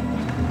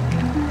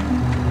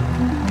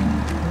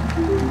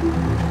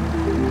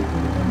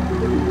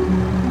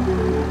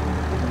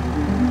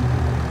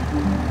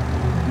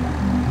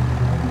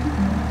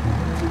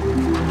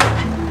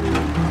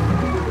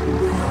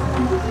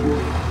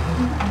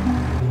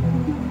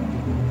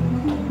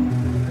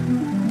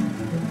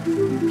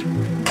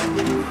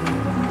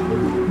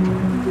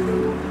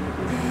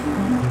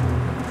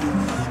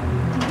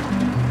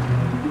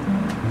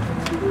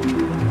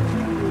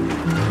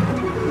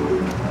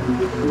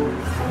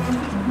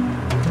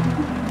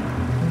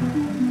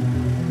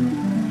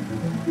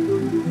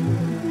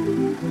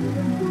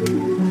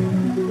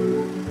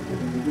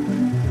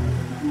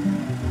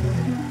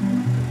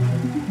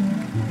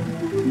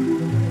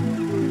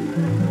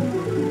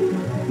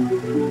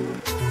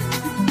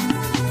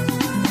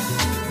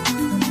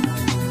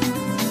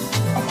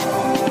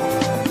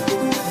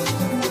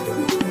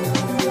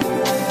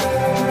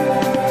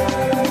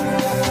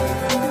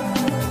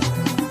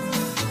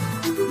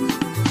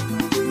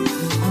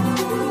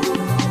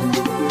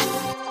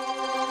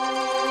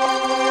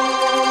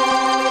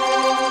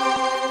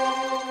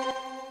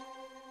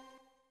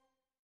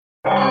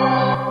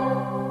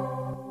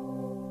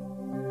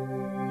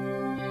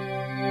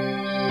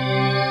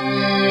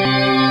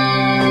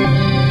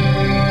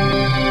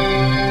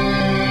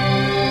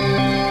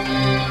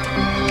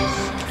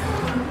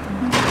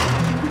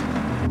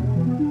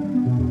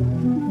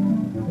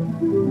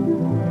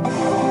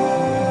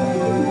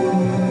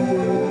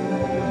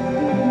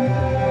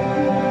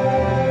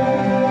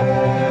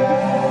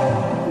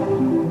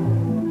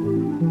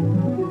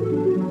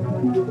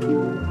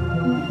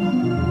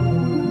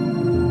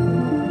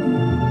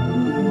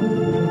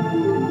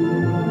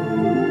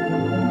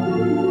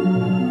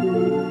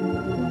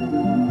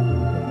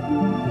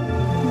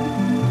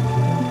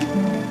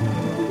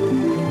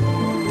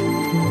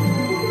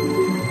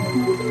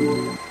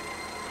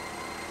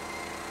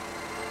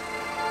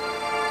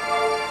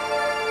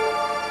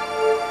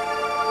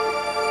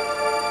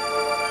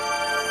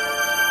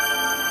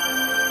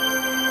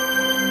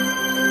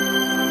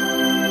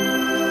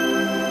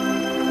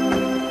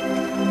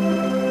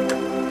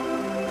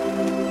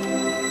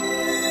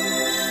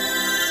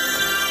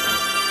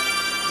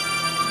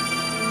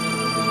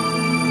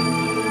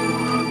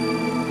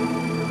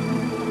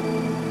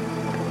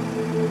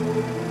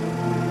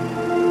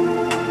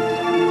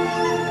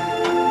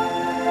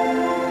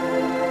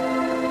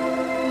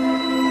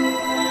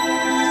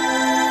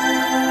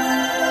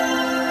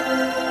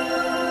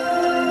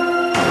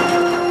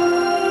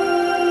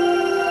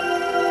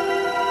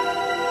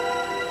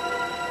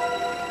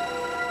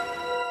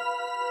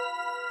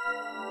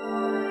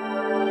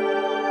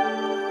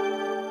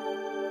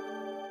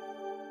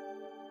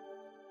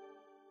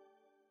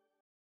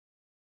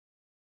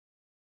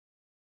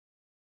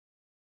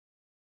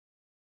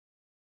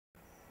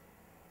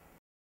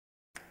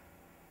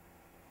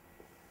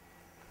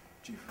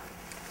 Chief,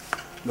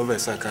 no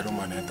vex I carry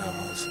man enter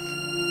house.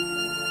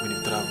 When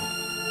you travel,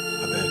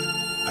 I beg,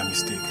 I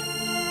mistake.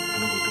 I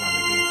no go do am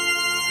again.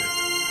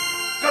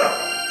 Get up!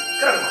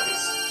 Get out of my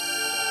face!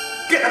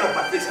 Get out of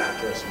my face!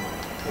 Yes, man.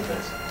 No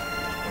vex.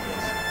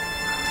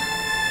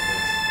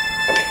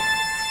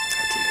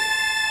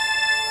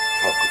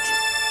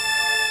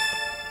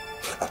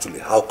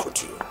 Atule, how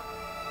could you?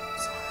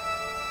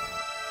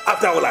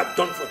 After all I've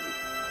done for you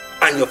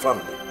and your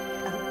family.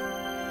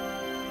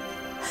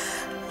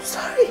 I'm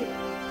sorry.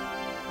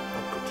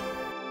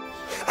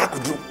 How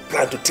could you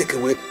plan to take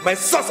away my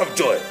source of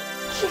joy?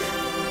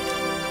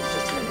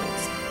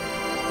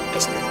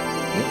 Explain.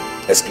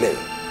 Explain.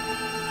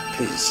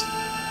 Please,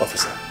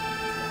 officer,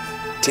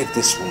 take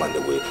this woman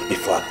away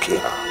before I kill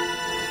her.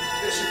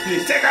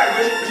 Please, take her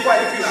away before I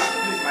kill her.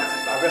 Please, my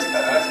sister,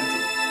 arrest me too.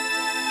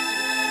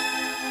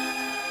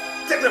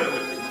 Take them away,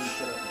 please.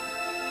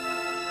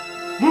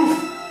 Move!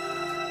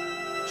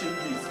 Chief,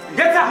 please.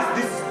 Get out!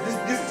 This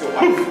is your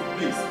wife. Move!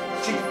 Please.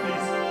 Chief,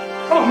 please.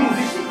 Oh, move!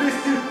 Please,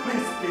 Chief,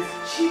 please.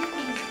 Chief,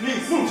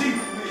 please. Move, Chief,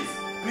 please.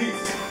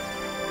 Please.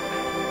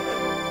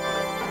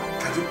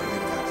 Can you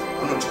believe that?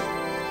 No, Chief.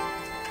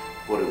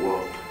 What a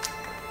world.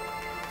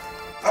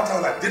 After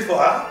all I did for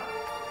her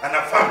and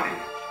her family.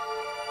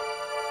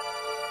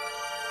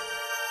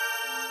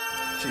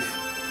 Chief,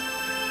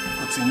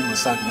 what's in you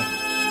sack me? I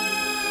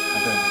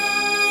beg.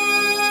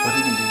 But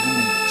even they do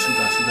me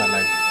sugar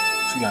like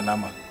sugar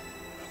nama. I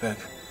beg.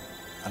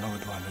 I know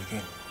what do am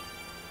again.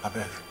 I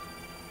beg.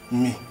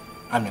 Me,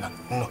 Amina,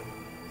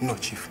 no,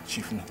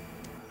 Chief, no.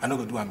 I no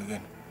go do am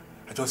again.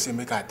 I just say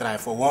make I try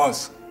for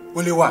once.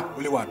 Only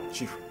one,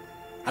 Chief.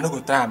 I no go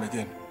try am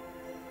again.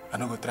 I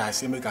no go try. I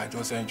say make I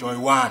just enjoy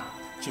one.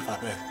 Chief, I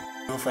beg.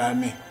 Don't fire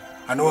me.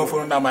 I no want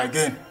follow them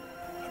again.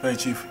 I beg,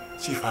 Chief,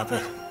 I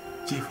beg.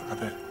 Chief, I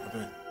beg.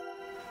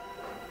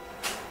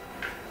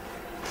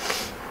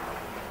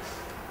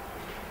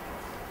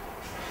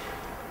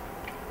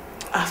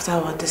 After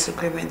our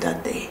disagreement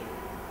that day,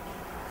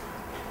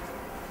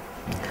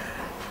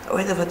 I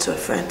went over to a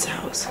friend's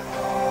house. Her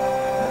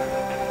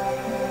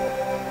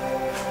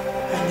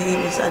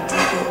name is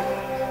Atule.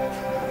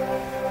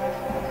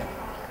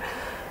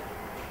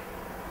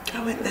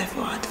 I went there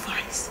for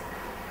advice.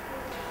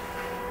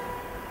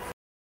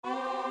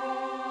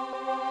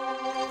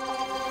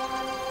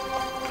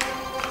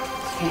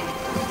 Here,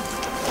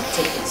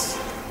 take this.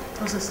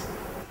 What's this?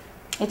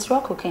 It's raw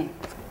cocaine.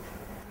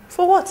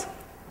 For what?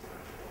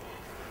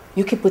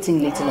 You keep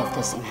putting little of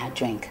this in her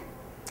drink.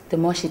 The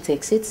more she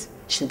takes it,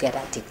 she'll get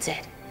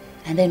addicted.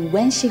 And then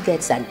when she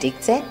gets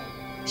addicted,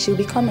 she'll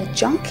become a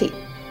junkie.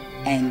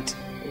 And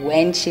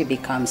when she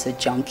becomes a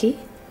junkie,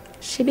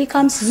 she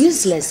becomes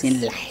useless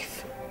in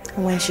life.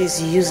 And when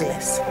she's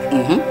useless,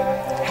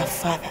 her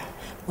father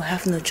will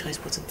have no choice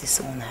but to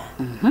disown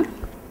her.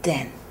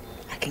 Then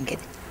I can get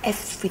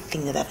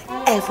everything that I've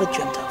ever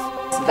dreamt of.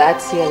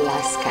 That's your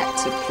last card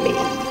to play.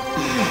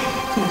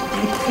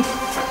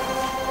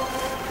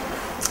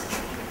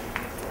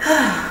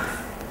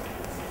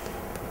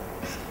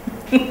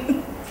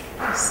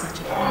 You're such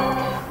a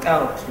bad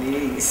girl. Oh,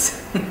 please.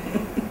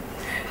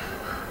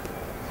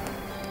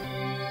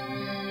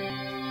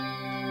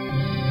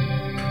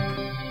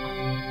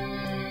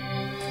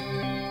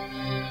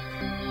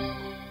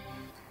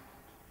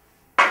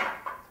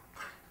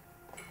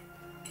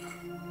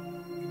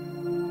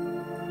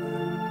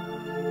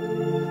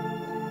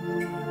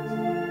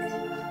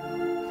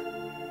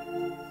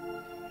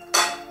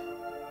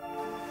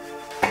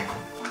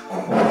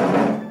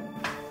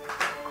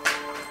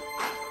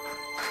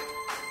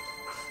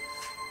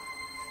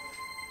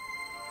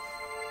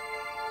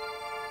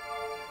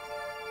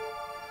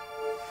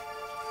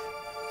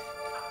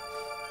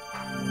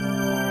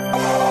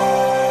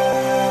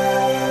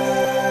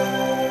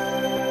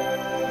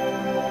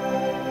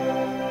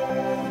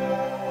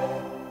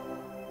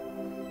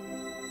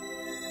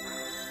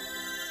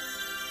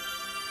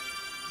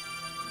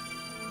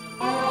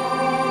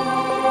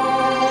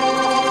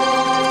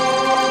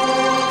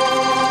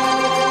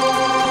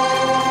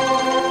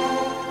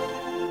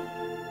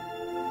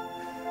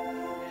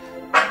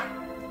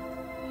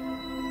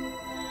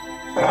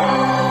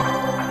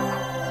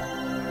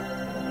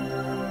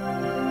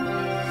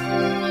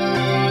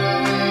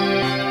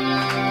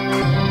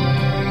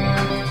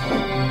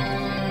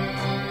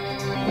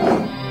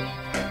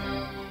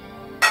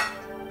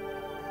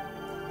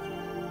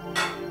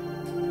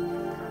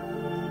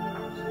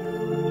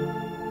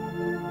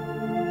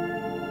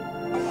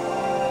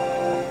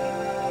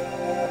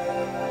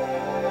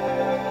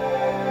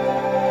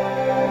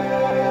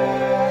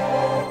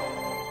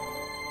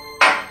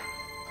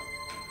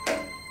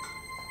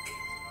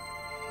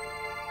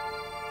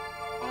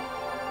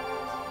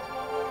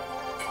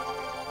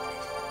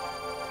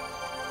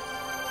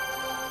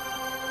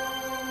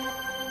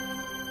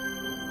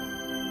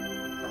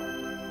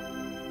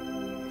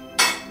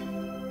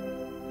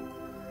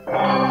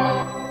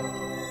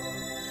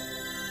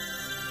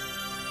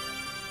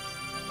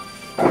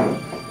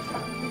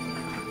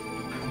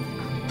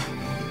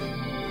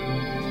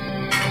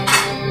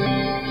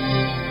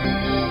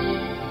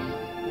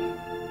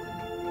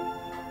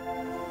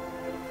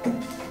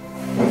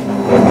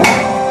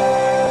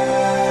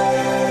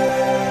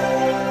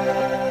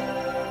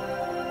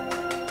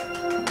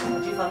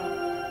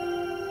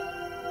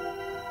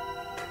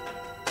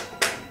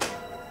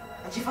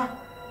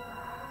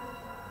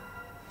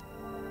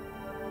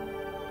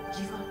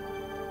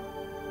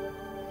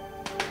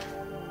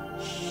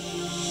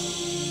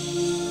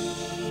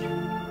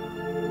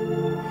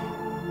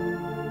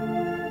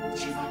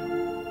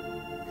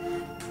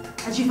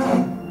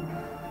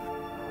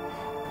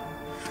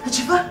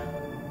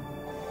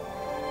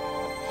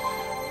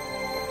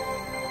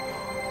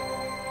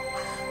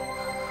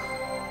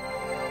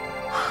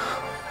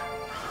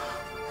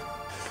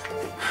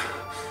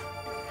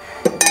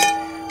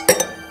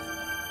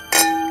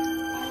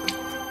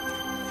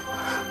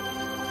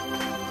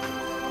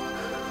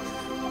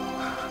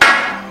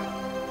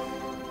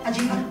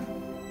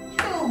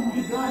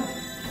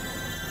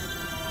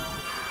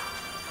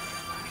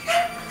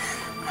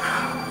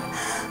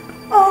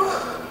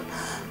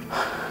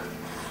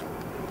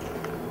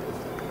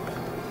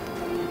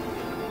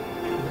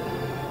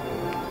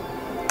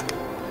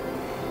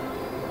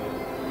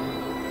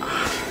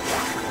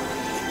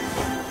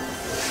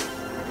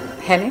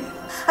 Helen?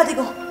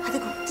 Adigo,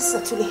 this is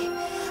Atule.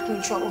 I'm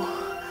in trouble.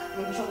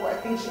 I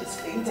think she has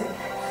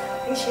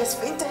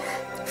fainted.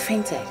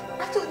 Fainted?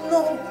 I don't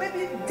know.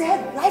 Maybe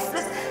dead,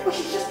 lifeless. But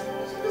she's just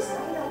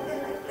lying out there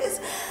lifeless.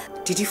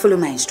 Did you follow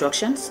my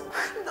instructions?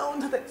 No,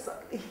 not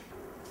exactly.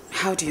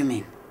 How do you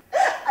mean?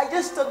 I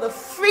just turned the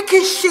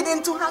freaking shit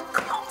into her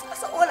cup.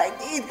 That's all I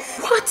did.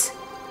 What?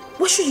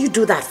 What should you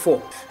do that for?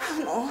 I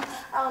don't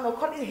know.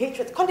 Call it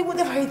hatred. Call it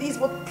whatever it is.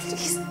 But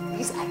please,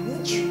 I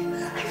need you.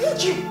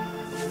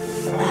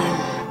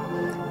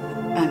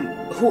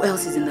 Who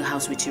else is in the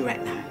house with you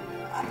right now?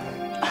 I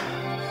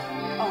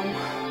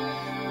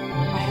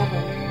have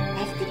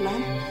a good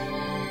man.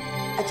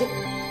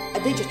 I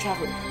did just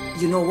travel.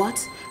 You know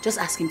what? Just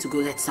ask him to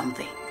go get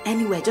something.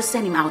 Anywhere, just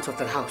send him out of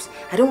the house.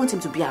 I don't want him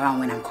to be around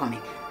when I'm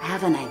coming. I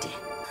have an idea.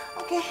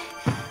 Okay.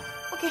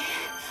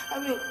 I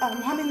will.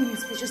 How many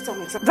minutes? Please just tell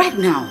me exactly. Right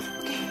now.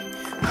 Okay.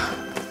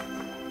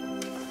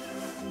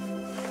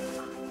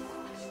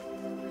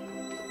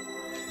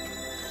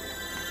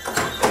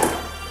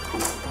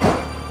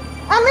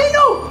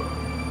 Aminu!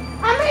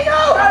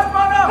 Yes,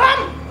 madam!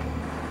 Come!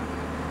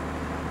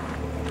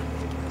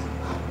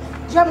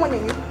 Do you have money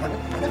in you? I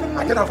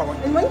can have money.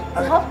 Any money? You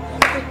have?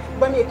 Okay,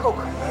 buy me a Coke. A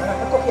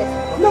Coke,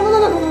 yes. No.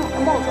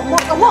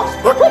 A mouse.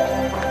 Quick!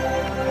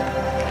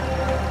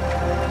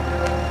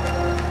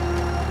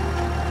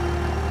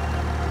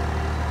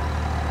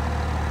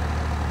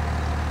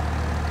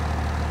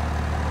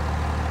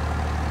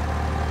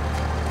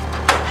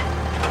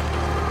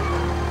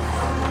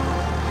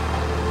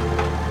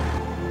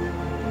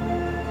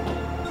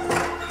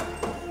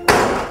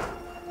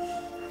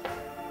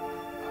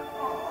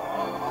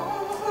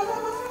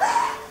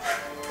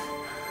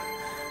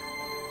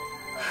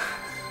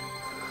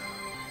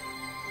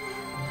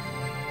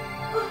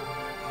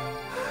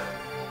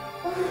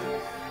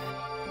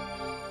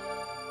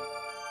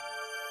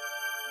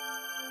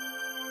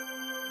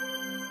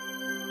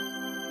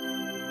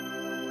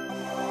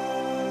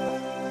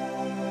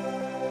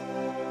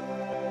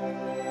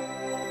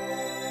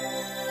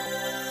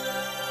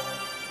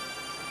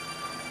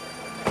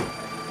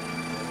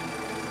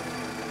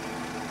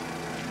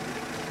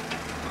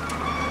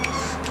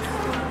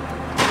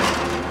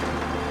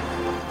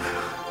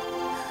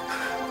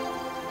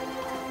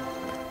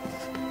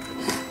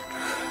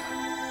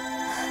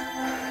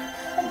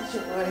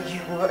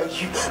 Where are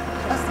you?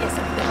 Upstairs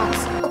in the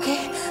house. Okay.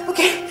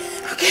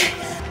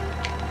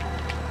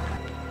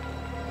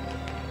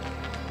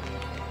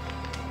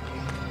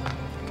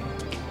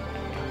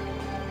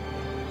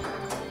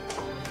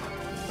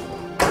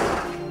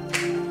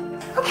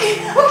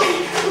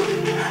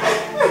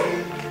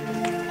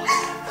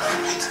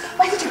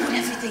 Why did you put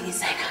everything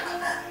inside her?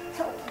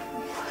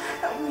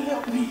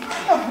 Help me.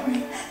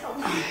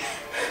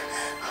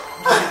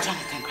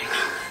 Jonathan, right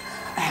now.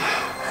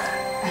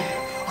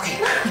 Okay,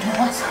 you know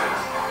what?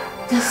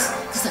 This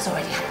has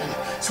already happened.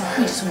 So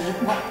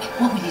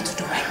what we need to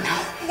do right now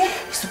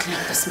is to clean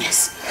up this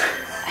mess.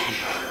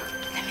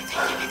 Let me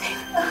think.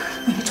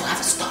 We need to have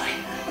a story.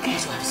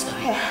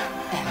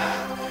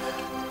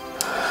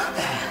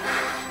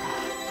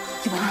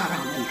 You were not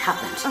around when it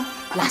happened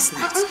last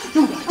night.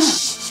 No,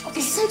 shh.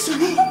 Okay, listen to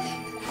me.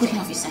 Couldn't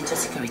have you sent your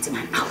security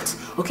man out,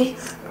 okay?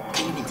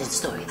 Can you maintain the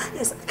story?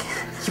 Yes, I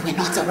can. You were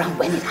not around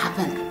when it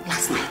happened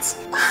last night.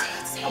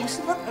 I was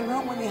not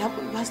around when it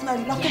happened last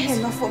night. Luckily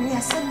enough for me, I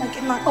sent my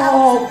kid out.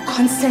 Oh,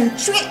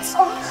 concentrate.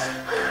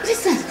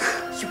 Listen,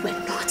 you were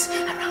not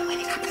around when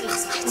it happened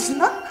last night. I was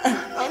not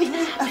around when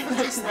it happened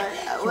last night.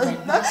 I was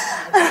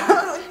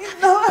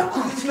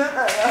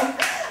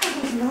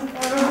not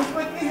around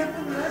when it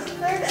happened last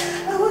night.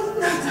 I was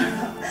not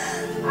around.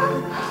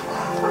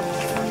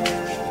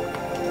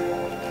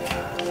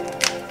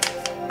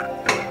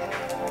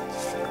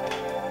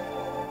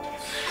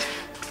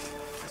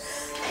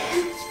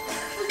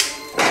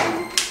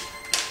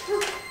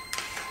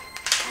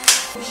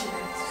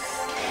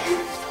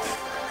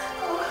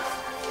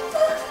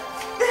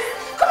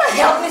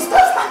 Help me,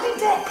 stop standing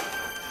there.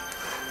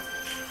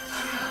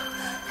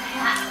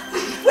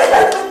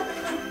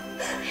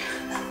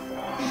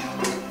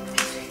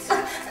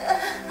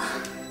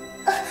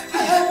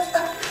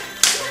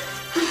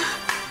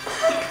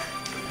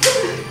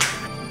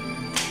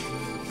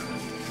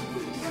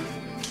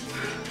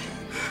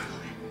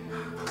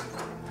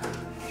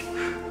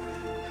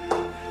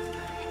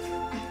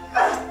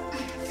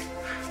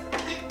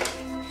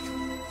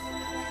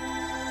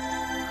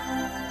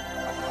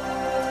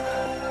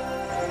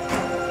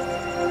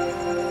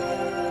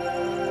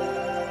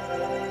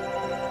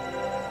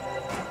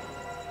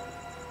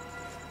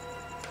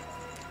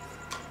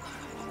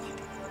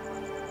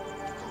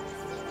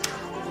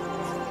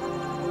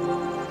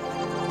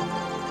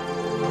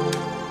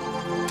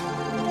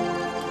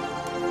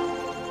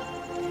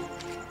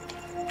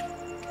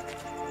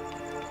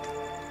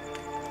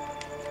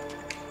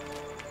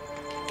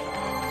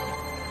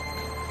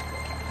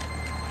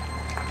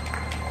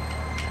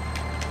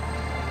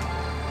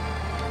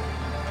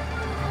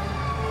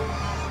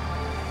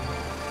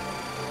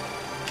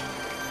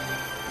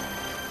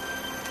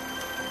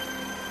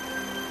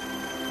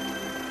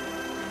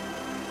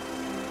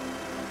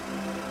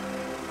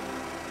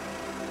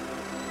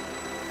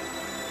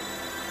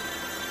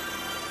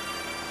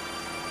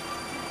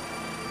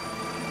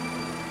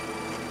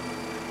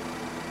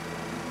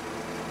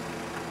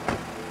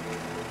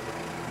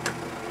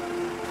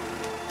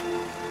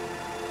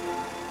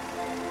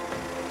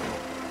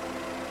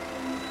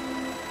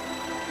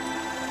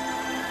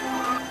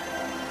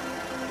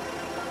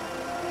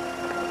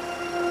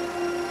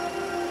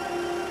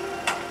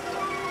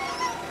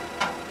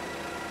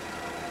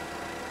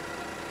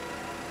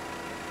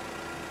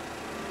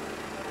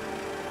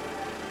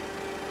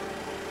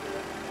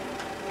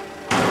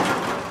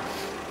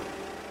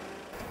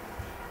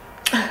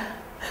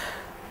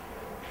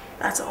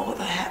 That's all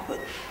that happened.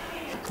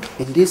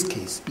 In this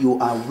case, you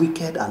are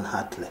wicked and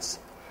heartless.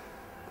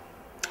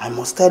 I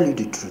must tell you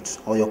the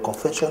truth, or your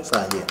confessions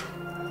are here.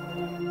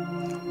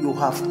 You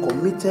have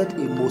committed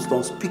a most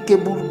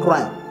unspeakable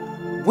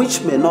crime,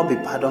 which may not be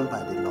pardoned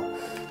by the law.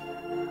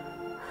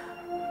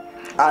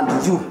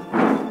 And you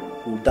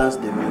will dance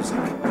the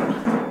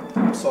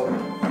music.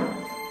 Sorry.